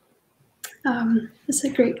 That's a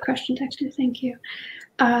great question, Dexter. Thank you.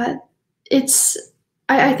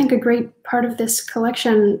 I think a great part of this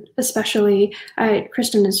collection, especially,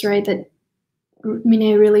 Kristen is right that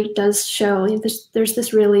Miné really does show there's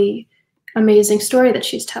this really amazing story that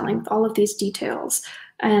she's telling with all of these details.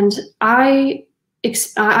 And I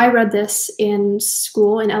read this in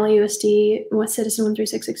school in LAUSD. What Citizen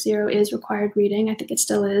 13660 is required reading. I think it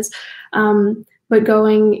still is. But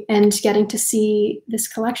going and getting to see this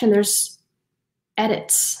collection, there's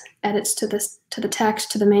edits to the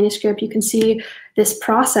text, to the manuscript. You can see this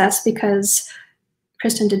process because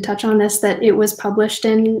Kristen did touch on this, that it was published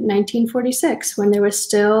in 1946 when there was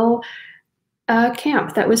still a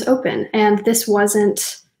camp that was open. And this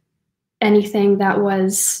wasn't anything that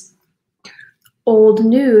was old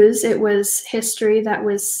news. It was history that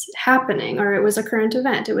was happening, or it was a current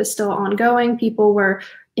event. It was still ongoing. People were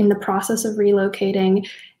in the process of relocating.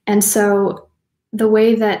 And so the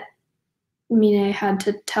way that Miné had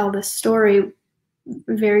to tell this story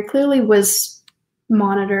very clearly was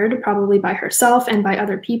monitored, probably by herself and by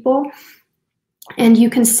other people. And you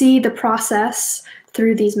can see the process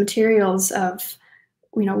through these materials of,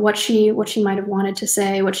 what she might have wanted to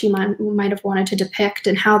say, what she might have wanted to depict,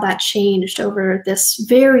 and how that changed over this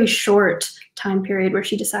very short time period where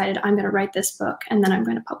she decided, I'm going to write this book and then I'm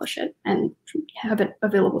going to publish it and have it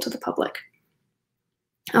available to the public.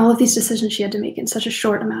 All of these decisions she had to make in such a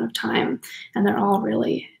short amount of time, and they're all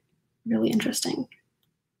really, really interesting.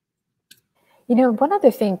 One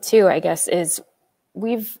other thing too, I guess, is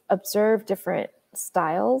we've observed different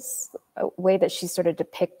styles, a way that she sort of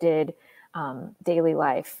depicted daily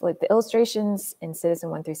life. The illustrations in Citizen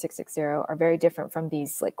 13660 are very different from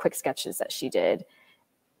these quick sketches that she did,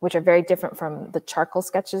 which are very different from the charcoal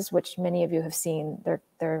sketches, which many of you have seen.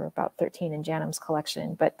 They're about 13 in JANM's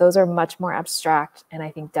collection, but those are much more abstract and I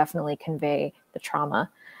think definitely convey the trauma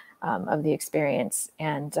of the experience.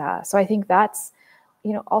 And so I think that's,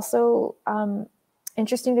 also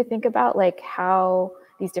interesting to think about, how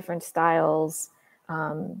these different styles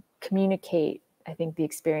communicate, I think, the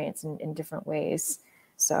experience in different ways.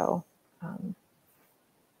 So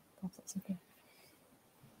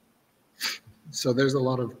So there's a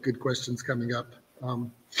lot of good questions coming up.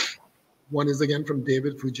 One is again from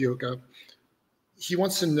David Fujioka. He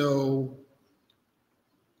wants to know,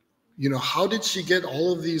 how did she get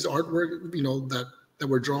all of these artwork, that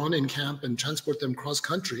were drawn in camp and transport them cross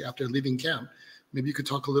country after leaving camp? Maybe you could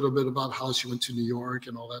talk a little bit about how she went to New York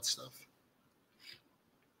and all that stuff.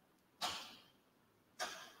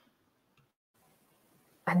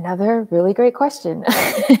 Another really great question.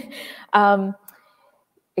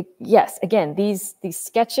 Yes, again, these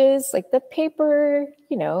sketches, like the paper,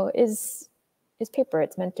 is paper.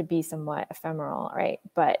 It's meant to be somewhat ephemeral, right?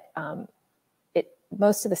 But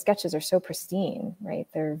most of the sketches are so pristine, right?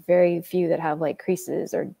 There are very few that have like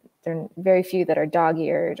creases, or there are very few that are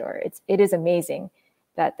dog-eared, or it is amazing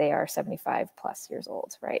that they are 75 plus years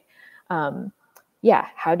old, right? Yeah,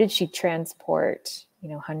 how did she transport,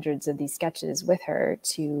 hundreds of these sketches with her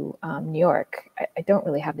to New York? I don't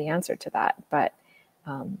really have the answer to that, but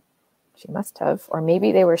she must have, or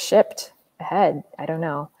maybe they were shipped ahead. I don't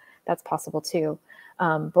know. That's possible too.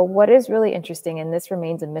 But what is really interesting, and this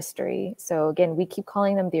remains a mystery. So again, we keep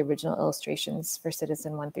calling them the original illustrations for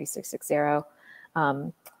Citizen 13660.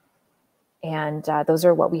 And those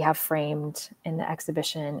are what we have framed in the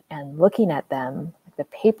exhibition. And looking at them, the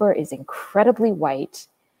paper is incredibly white.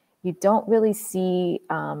 You don't really see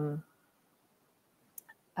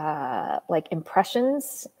like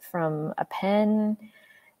impressions from a pen.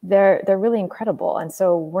 They're really incredible. And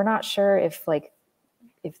so we're not sure if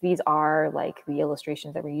these are like the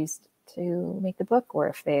illustrations that were used to make the book, or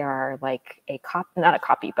if they are like not a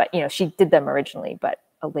copy, but she did them originally, but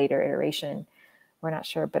a later iteration. We're not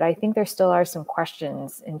sure, but I think there still are some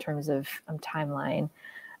questions in terms of timeline.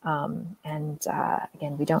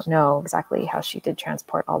 Again, we don't know exactly how she did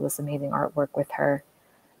transport all this amazing artwork with her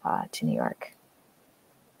to New York.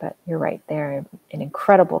 But you're right, they're in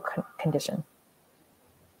incredible condition.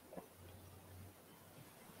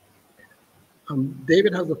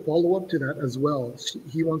 David has a follow-up to that as well.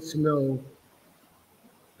 He wants to know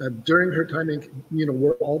that during her time in,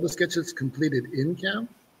 were all the sketches completed in camp,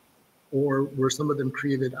 or were some of them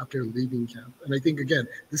created after leaving camp? And I think, again,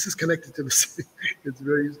 this is connected to this. It's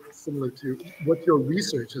very similar to what your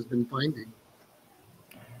research has been finding.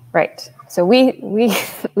 Right. So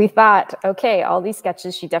we thought, okay, all these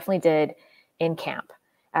sketches she definitely did in camp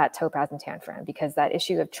at Topaz and Tanforan, because that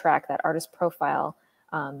issue of Trek, that artist profile,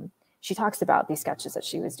 she talks about these sketches that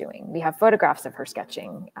she was doing. We have photographs of her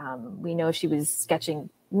sketching. We know she was sketching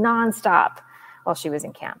nonstop while she was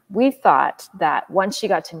in camp. We thought that once she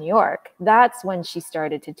got to New York, that's when she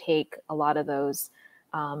started to take a lot of those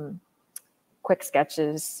quick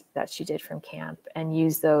sketches that she did from camp and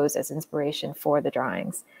use those as inspiration for the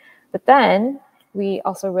drawings. But then we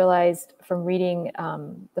also realized from reading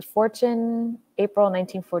the Fortune April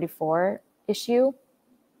 1944 issue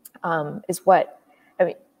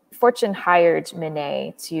Fortune hired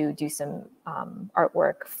Miné to do some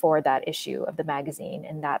artwork for that issue of the magazine.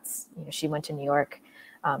 And that's, she went to New York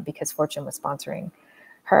because Fortune was sponsoring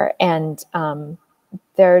her. And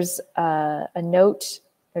there's a note,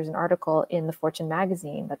 there's an article in the Fortune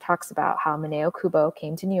magazine that talks about how Miné Okubo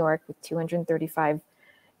came to New York with 235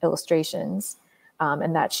 illustrations,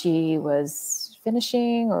 and that she was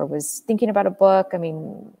finishing or was thinking about a book. I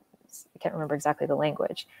mean, I can't remember exactly the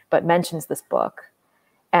language, but mentions this book.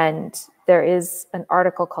 And there is an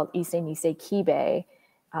article called Ise Nisei Kibe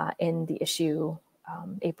in the issue,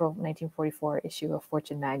 April 1944 issue of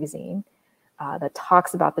Fortune magazine, that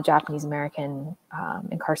talks about the Japanese American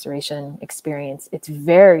incarceration experience. It's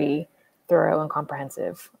very thorough and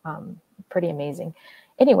comprehensive, pretty amazing.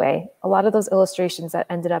 Anyway, a lot of those illustrations that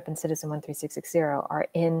ended up in Citizen 13660 are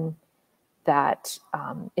in that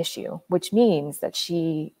issue, which means that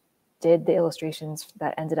she did the illustrations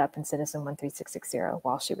that ended up in Citizen 13660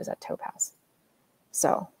 while she was at Topaz.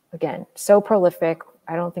 So again, so prolific.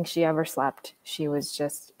 I don't think she ever slept. She was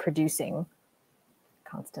just producing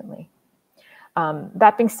constantly.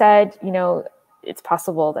 That being said, it's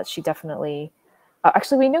possible that she definitely,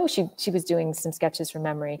 actually we know she was doing some sketches from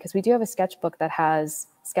memory, because we do have a sketchbook that has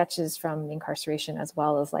sketches from the incarceration as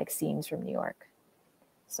well as like scenes from New York.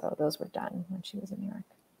 So those were done when she was in New York.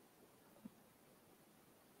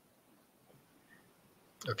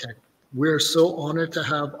 Okay, we're so honored to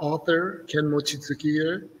have author Ken Mochitsuki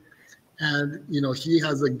here, and he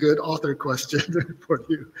has a good author question for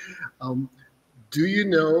you. Do you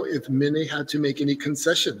know if Miné had to make any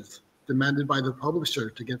concessions demanded by the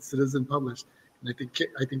publisher to get Citizen published? And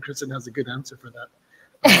I think Kristen has a good answer for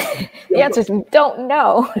that. The answer is don't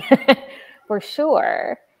know for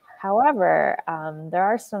sure. However, there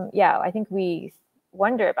are some. Yeah, I think we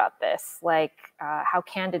wonder about this, like how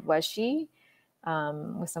candid was she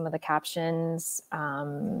with some of the captions?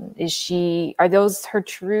 Are those her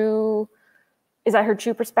true, is that her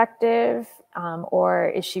true perspective? Or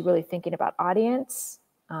is she really thinking about audience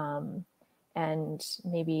and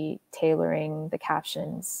maybe tailoring the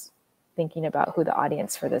captions, thinking about who the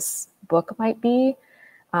audience for this book might be?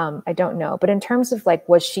 I don't know. But in terms of like,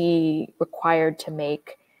 was she required to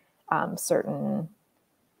make certain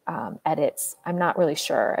edits? I'm not really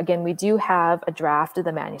sure. Again, we do have a draft of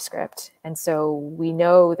the manuscript. And so we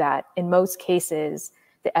know that in most cases,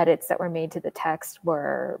 the edits that were made to the text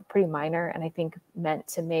were pretty minor and I think meant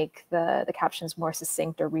to make the captions more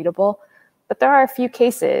succinct or readable. But there are a few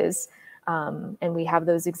cases, and we have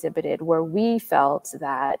those exhibited, where we felt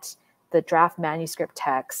that the draft manuscript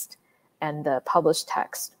text and the published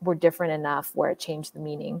text were different enough where it changed the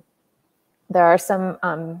meaning. There are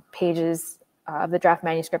some pages of the draft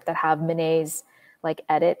manuscript that have Miné's like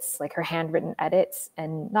edits, like her handwritten edits,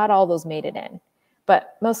 and not all those made it in.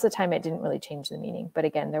 But most of the time it didn't really change the meaning. But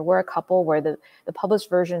again, there were a couple where the published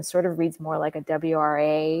version sort of reads more like a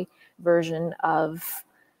WRA version of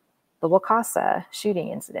the Wakasa shooting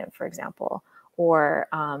incident, for example, or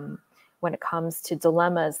when it comes to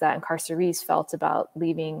dilemmas that incarcerees felt about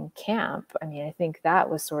leaving camp, I mean, I think that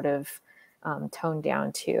was sort of toned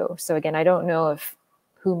down too. So again, I don't know if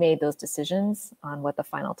who made those decisions on what the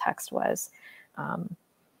final text was,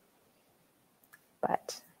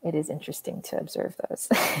 but it is interesting to observe those.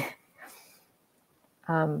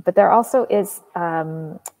 But there also is,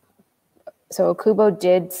 so Okubo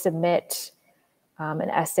did submit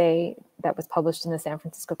an essay that was published in the San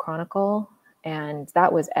Francisco Chronicle, and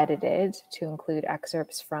that was edited to include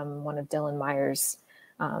excerpts from one of Dylan Meyer's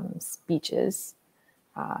speeches.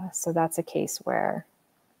 So that's a case where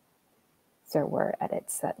there were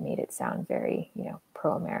edits that made it sound very, you know,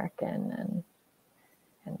 pro-American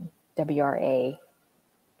and WRA-like,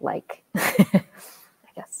 I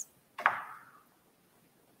guess.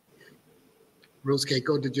 Rose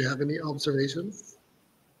Keiko, did you have any observations?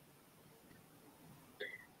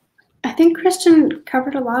 I think Kristen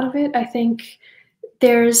covered a lot of it. I think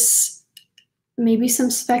there's maybe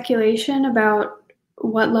some speculation about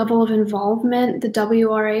what level of involvement the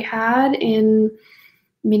WRA had in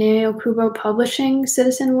Miné Okubo publishing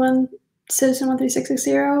Citizen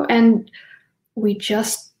 13660, and we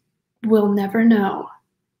just will never know.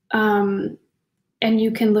 And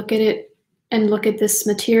you can look at it and look at this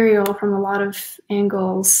material from a lot of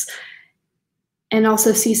angles and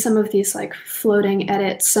also see some of these like floating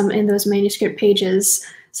edits, some in those manuscript pages.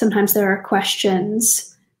 Sometimes there are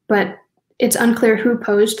questions, but it's unclear who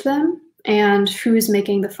posed them and who's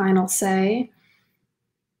making the final say.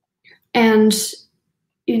 And,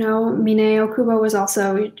 you know, Miné Okubo was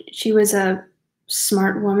also, she was a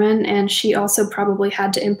smart woman, and she also probably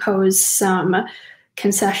had to impose some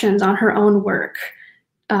concessions on her own work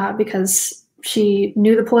because she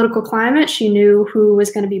knew the political climate. She knew who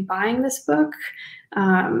was going to be buying this book.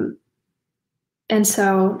 And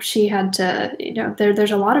so she had to, you know,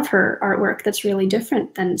 there's a lot of her artwork that's really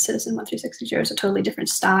different than Citizen 13660. It's a totally different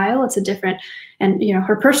style. It's a different, and, you know,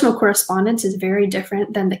 her personal correspondence is very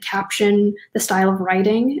different than the caption, the style of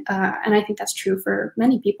writing. And I think that's true for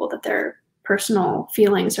many people, that their personal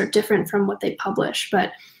feelings are different from what they publish.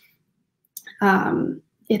 But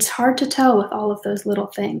it's hard to tell with all of those little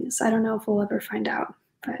things. I don't know if we'll ever find out,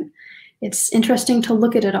 but it's interesting to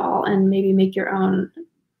look at it all and maybe make your own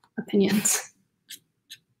opinions.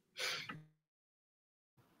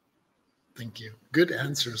 Thank you. Good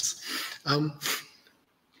answers.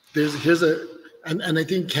 Here's a, and I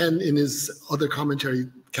think Ken in his other commentary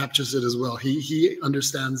captures it as well. He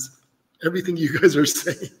understands everything you guys are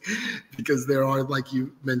saying, because there are, like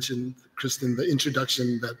you mentioned, Kristen, the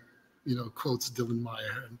introduction that, you know, quotes Dylan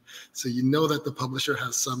Meyer. And so you know that the publisher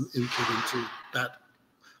has some input into that,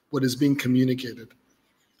 what is being communicated.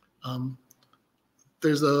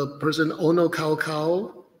 There's a person, Ono Kao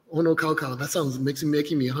Kao. That sounds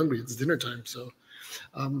making me hungry. It's dinner time. So,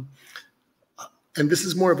 and this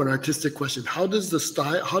is more of an artistic question. How does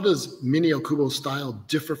Miné Okubo's style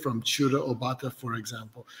differ from Chura Obata, for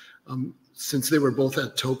example, since they were both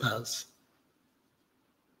at Topaz?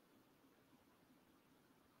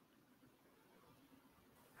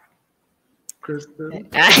 Kristen?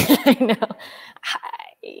 I know.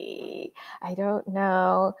 I don't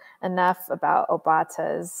know enough about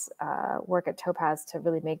Obata's work at Topaz to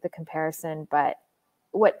really make the comparison, but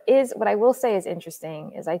what I will say is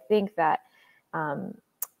interesting is I think that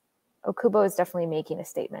Okubo is definitely making a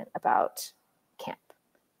statement about camp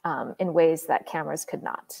in ways that cameras could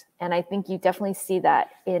not. And I think you definitely see that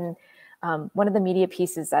in one of the media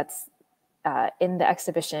pieces that's in the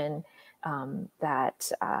exhibition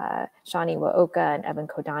that Shani Waoka and Evan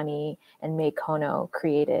Kodani and Mei Kono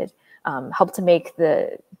created helped to make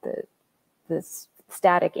the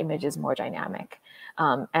static images more dynamic.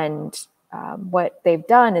 What they've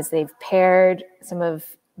done is they've paired some of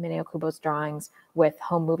Miné Okubo's drawings with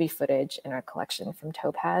home movie footage in our collection from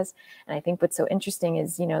Topaz. And I think what's so interesting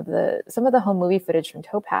is, you know, some of the home movie footage from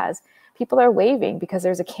Topaz, people are waving because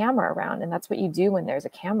there's a camera around, and that's what you do when there's a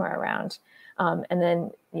camera around. And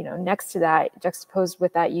then, you know, next to that, juxtaposed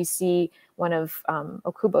with that, you see one of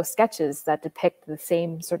Okubo's sketches that depict the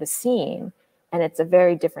same sort of scene, and it's a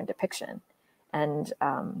very different depiction. And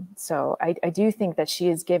so I do think that she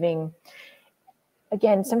is giving,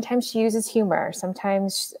 again, sometimes she uses humor,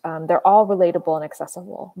 sometimes they're all relatable and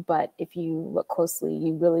accessible, but if you look closely,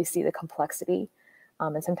 you really see the complexity,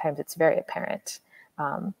 and sometimes it's very apparent.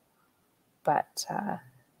 But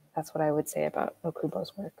that's what I would say about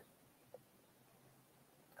Okubo's work.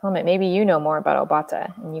 Clement, maybe you know more about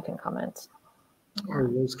Obata and you can comment. Or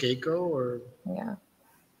Rose Keiko, or yeah.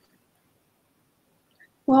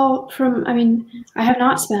 Well, I have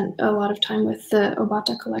not spent a lot of time with the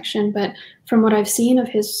Obata collection, but from what I've seen of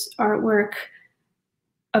his artwork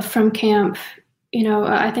from camp, you know,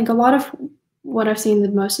 I think a lot of what I've seen the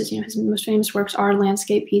most is, you know, his most famous works are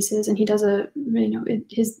landscape pieces, and he does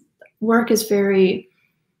his work is very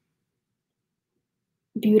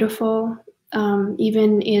beautiful,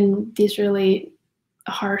 even in these really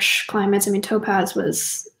harsh climates. I mean, Topaz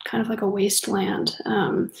was kind of like a wasteland.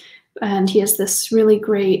 And he has this really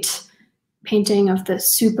great painting of the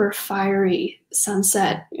super fiery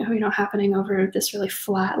sunset, you know, happening over this really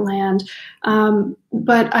flat land.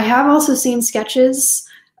 But I have also seen sketches,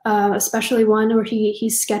 especially one where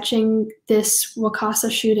he's sketching this Wakasa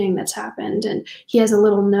shooting that's happened, and he has a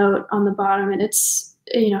little note on the bottom, and it's,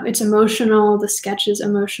 you know, it's emotional. The sketch is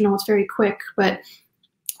emotional. It's very quick, but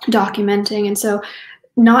documenting. And so,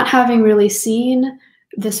 not having really seen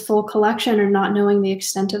this full collection or not knowing the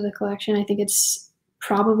extent of the collection, I think it's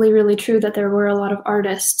probably really true that there were a lot of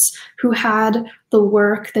artists who had the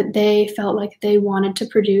work that they felt like they wanted to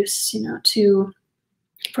produce, you know,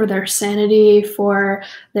 for their sanity, for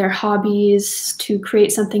their hobbies, to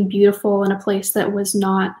create something beautiful in a place that was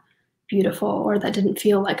not beautiful or that didn't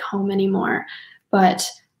feel like home anymore.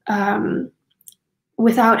 But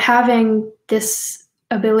without having this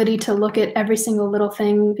ability to look at every single little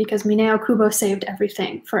thing, because Miné Okubo saved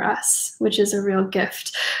everything for us, which is a real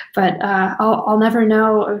gift. But I'll never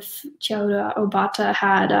know if Chiyoda Obata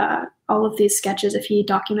had all of these sketches if he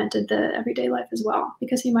documented the everyday life as well,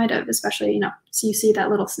 because he might have, especially, you know, so you see that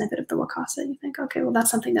little snippet of the Wakasa and you think, okay, well,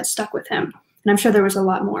 that's something that stuck with him. And I'm sure there was a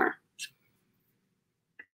lot more.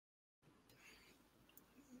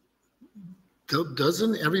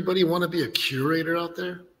 Doesn't everybody want to be a curator out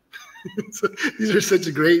there? So these are such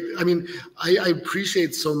a great, I mean, I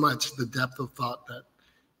appreciate so much the depth of thought that,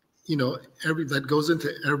 you know, that goes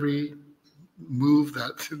into every move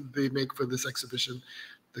that they make for this exhibition,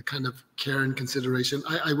 the kind of care and consideration.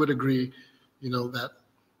 I would agree, you know, that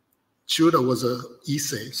Chiyoda was a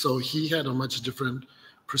Issei, so he had a much different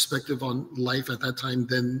perspective on life at that time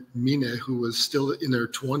than Miné, who was still in her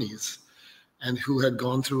 20s and who had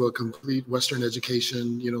gone through a complete Western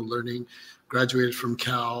education, you know, learning, graduated from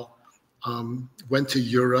Cal, went to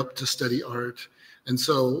Europe to study art. And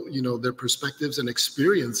so, you know, their perspectives and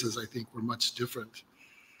experiences, I think, were much different.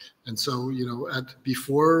 And so, you know,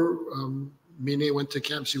 before Miné went to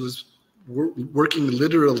camp, she was working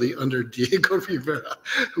literally under Diego Rivera,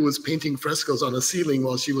 who was painting frescoes on a ceiling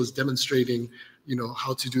while she was demonstrating, you know,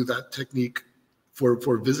 how to do that technique for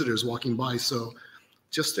visitors walking by. So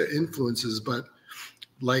just their influences. But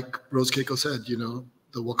like Rose Keiko said, you know,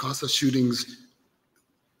 the Wakasa shootings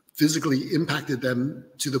physically impacted them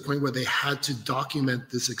to the point where they had to document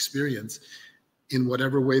this experience in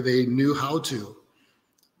whatever way they knew how to.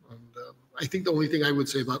 And I think the only thing I would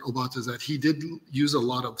say about Obata is that he did use a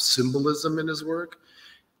lot of symbolism in his work,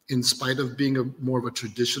 in spite of being more of a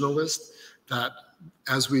traditionalist, that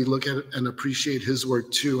as we look at it and appreciate his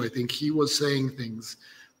work too, I think he was saying things,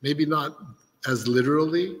 maybe not as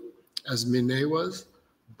literally as Miné was,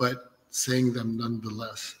 but saying them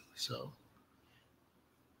nonetheless. So.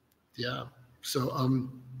 Yeah. So,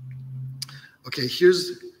 okay.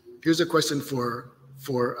 Here's a question for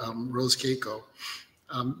Rose Keiko.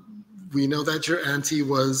 We know that your auntie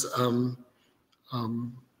was Karen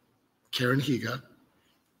Higa,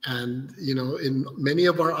 and you know, in many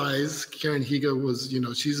of our eyes, Karen Higa was, you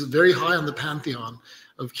know, she's very high on the pantheon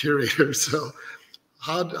of curators. So,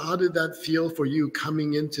 how did that feel for you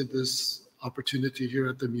coming into this opportunity here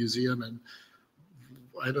at the museum? And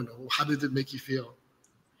I don't know, how did it make you feel?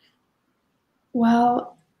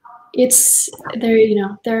 Well, it's there, you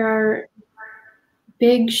know, there are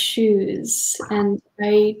big shoes, and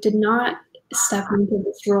I did not step into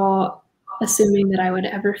this role assuming that I would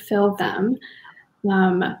ever fill them.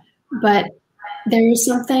 But there is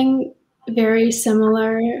something very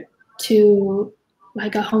similar to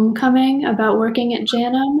like a homecoming about working at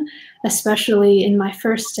JANM, especially in my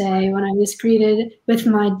first day when I was greeted with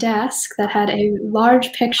my desk that had a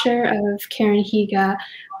large picture of Karen Higa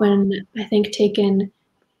when I think taken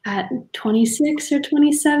at 26 or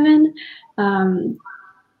 27.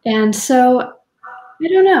 And so I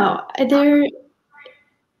don't know.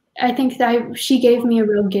 I think that she gave me a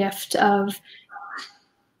real gift of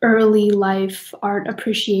early life art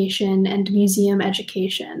appreciation and museum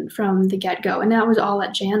education from the get-go, and that was all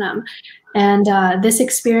at JANM. And this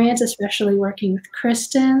experience, especially working with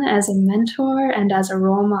Kristen as a mentor and as a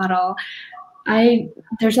role model,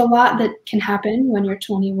 there's a lot that can happen when you're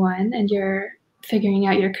 21 and you're figuring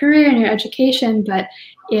out your career and your education, but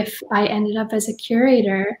if I ended up as a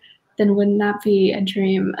curator, then wouldn't that be a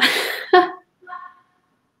dream?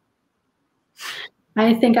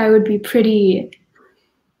 I think I would be pretty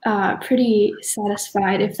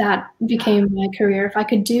satisfied if that became my career. If I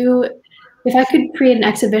could create an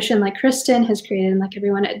exhibition like Kristen has created and like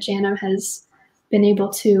everyone at JANM has been able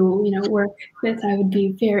to, you know, work with, I would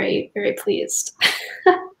be very, very pleased.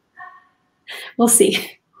 We'll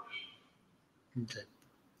see. Okay,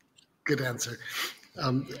 good answer.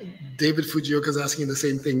 David Fujioka is asking the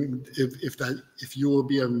same thing, if you will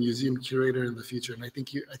be a museum curator in the future, and I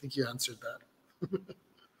think you answered that.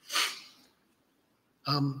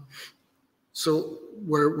 So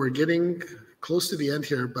we're getting close to the end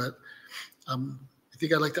here, but I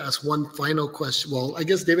think I'd like to ask one final question. Well, I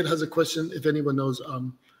guess David has a question. If anyone knows,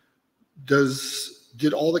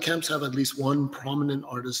 did all the camps have at least one prominent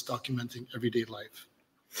artist documenting everyday life?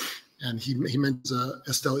 And he mentions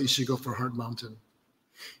Estelle Ishigo for Heart Mountain.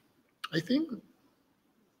 I think.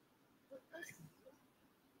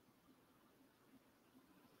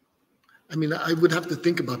 I mean, I would have to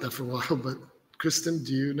think about that for a while, but Kristen,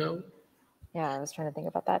 do you know? Yeah, I was trying to think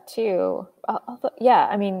about that too. Yeah,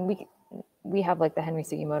 I mean, we have like the Henry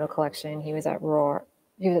Sugimoto collection. He was at Roar.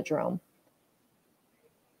 He was at Jerome.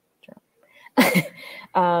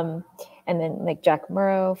 And then like Jack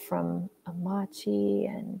Murrow from Amachi,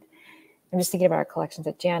 and I'm just thinking about our collections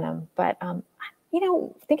at JANM. But you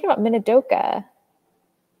know, thinking about Minidoka,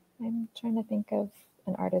 I'm trying to think of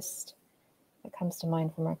an artist that comes to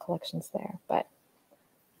mind from our collections there. But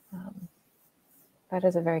that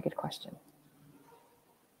is a very good question.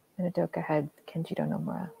 Minidoka had Kenjiro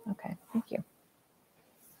Nomura. Okay, thank you.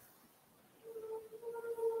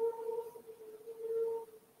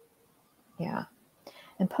 Yeah.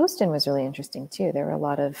 And Poston was really interesting too. There were a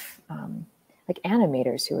lot of like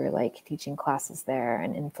animators who were like teaching classes there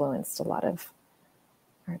and influenced a lot of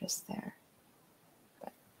artists there.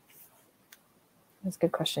 But that's a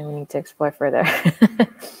good question. We need to explore further.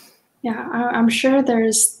 Yeah, I'm sure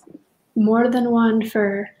there's more than one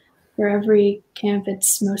for every camp.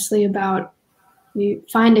 It's mostly about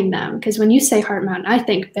finding them. Because when you say Heart Mountain, I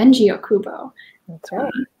think Benji Okubo. That's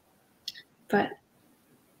right. But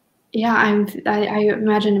yeah, I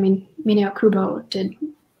imagine, I mean, Miné Okubo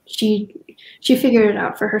she figured it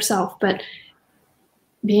out for herself, but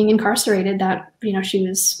being incarcerated, that, you know, she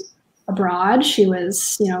was abroad, she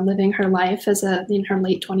was, you know, living her life in her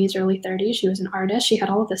late 20s, early 30s, she was an artist, she had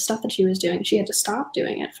all of this stuff that she was doing, she had to stop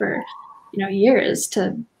doing it for, you know, years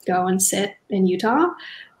to go and sit in Utah.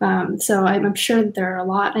 So I'm sure that there are a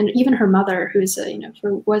lot, and even her mother, who's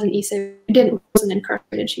wasn't wasn't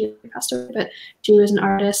incarcerated, she passed away, but she was an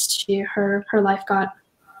artist. Her life got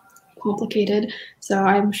complicated. So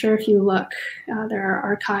I'm sure if you look, there are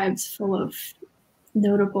archives full of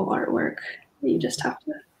notable artwork. You just have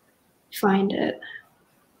to find it.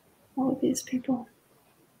 All of these people,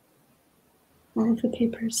 all of the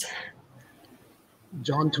papers.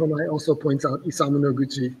 John Tonai also points out Isamu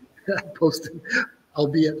Noguchi posted,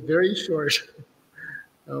 albeit very short.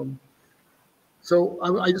 So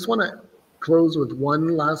I just want to close with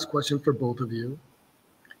one last question for both of you.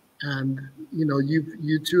 And you know,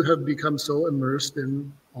 you two have become so immersed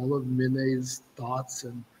in all of Miné's thoughts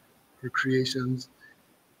and her creations.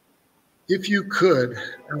 If you could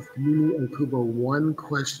ask Miné Okubo one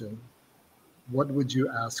question, what would you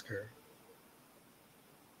ask her?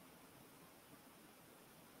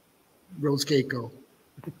 Rose Keiko.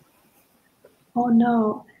 Oh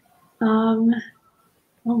no. Oh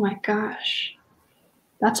my gosh.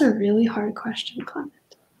 That's a really hard question, Clement.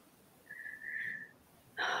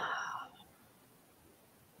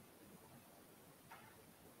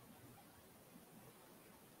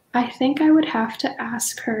 I think I would have to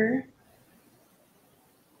ask her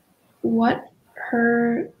what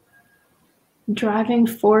her driving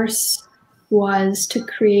force was to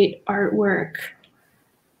create artwork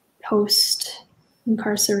post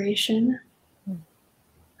incarceration.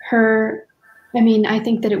 I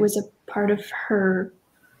think that it was a part of her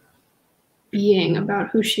being about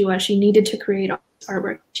who she was. She needed to create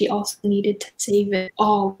artwork. She also needed to save it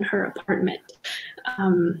all in her apartment.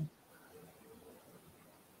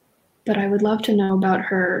 But I would love to know about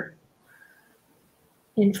her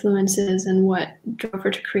influences and what drove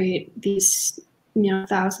her to create these,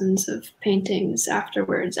 thousands of paintings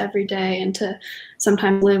afterwards every day, and to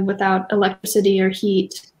sometimes live without electricity or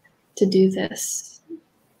heat to do this.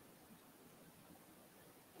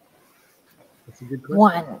 That's a good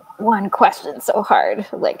question. One question so hard.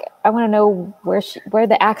 Like, I want to know where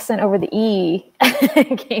the accent over the E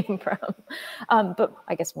came from. But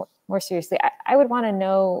I guess more seriously, I would want to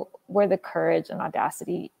know where the courage and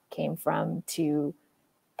audacity came from to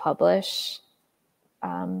publish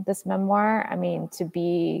this memoir. I mean, to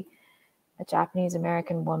be a Japanese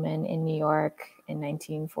American woman in New York in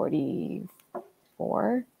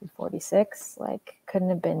 1944, 46, like, couldn't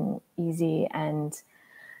have been easy, and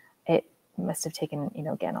it must have taken,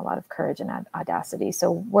 again, a lot of courage and audacity.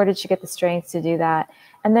 So where did she get the strength to do that?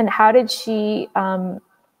 And then how did she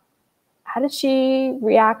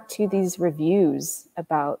react to these reviews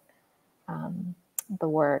about the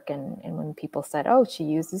work, and when people said, oh, she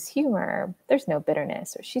uses humor, there's no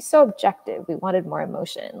bitterness, or she's so objective, we wanted more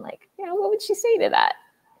emotion, like, what would she say to that?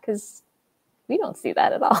 Because we don't see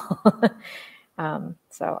that at all.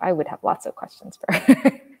 So I would have lots of questions for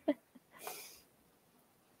her.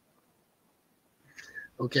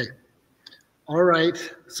 Okay. All right.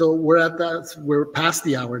 So we're past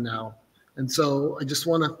the hour now. And so I just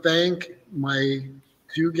want to thank my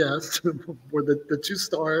two guests for the two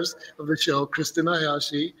stars of the show, Kristen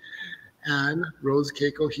Hayashi and Rose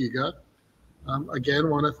Keiko Higa. Again,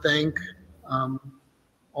 want to thank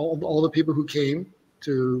all the people who came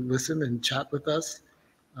to listen and chat with us.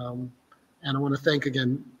 And I want to thank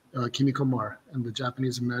again Kimiko Mar and the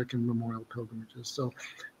Japanese American Memorial Pilgrimages. So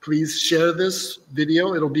please share this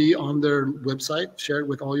video. It'll be on their website. Share it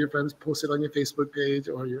with all your friends. Post it on your Facebook page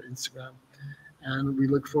or your Instagram. And we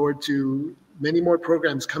look forward to many more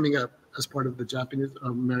programs coming up as part of the Japanese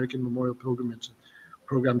American Memorial Pilgrimage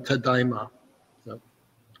program, Tadaima. So,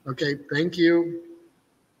 okay, thank you.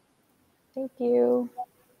 Thank you.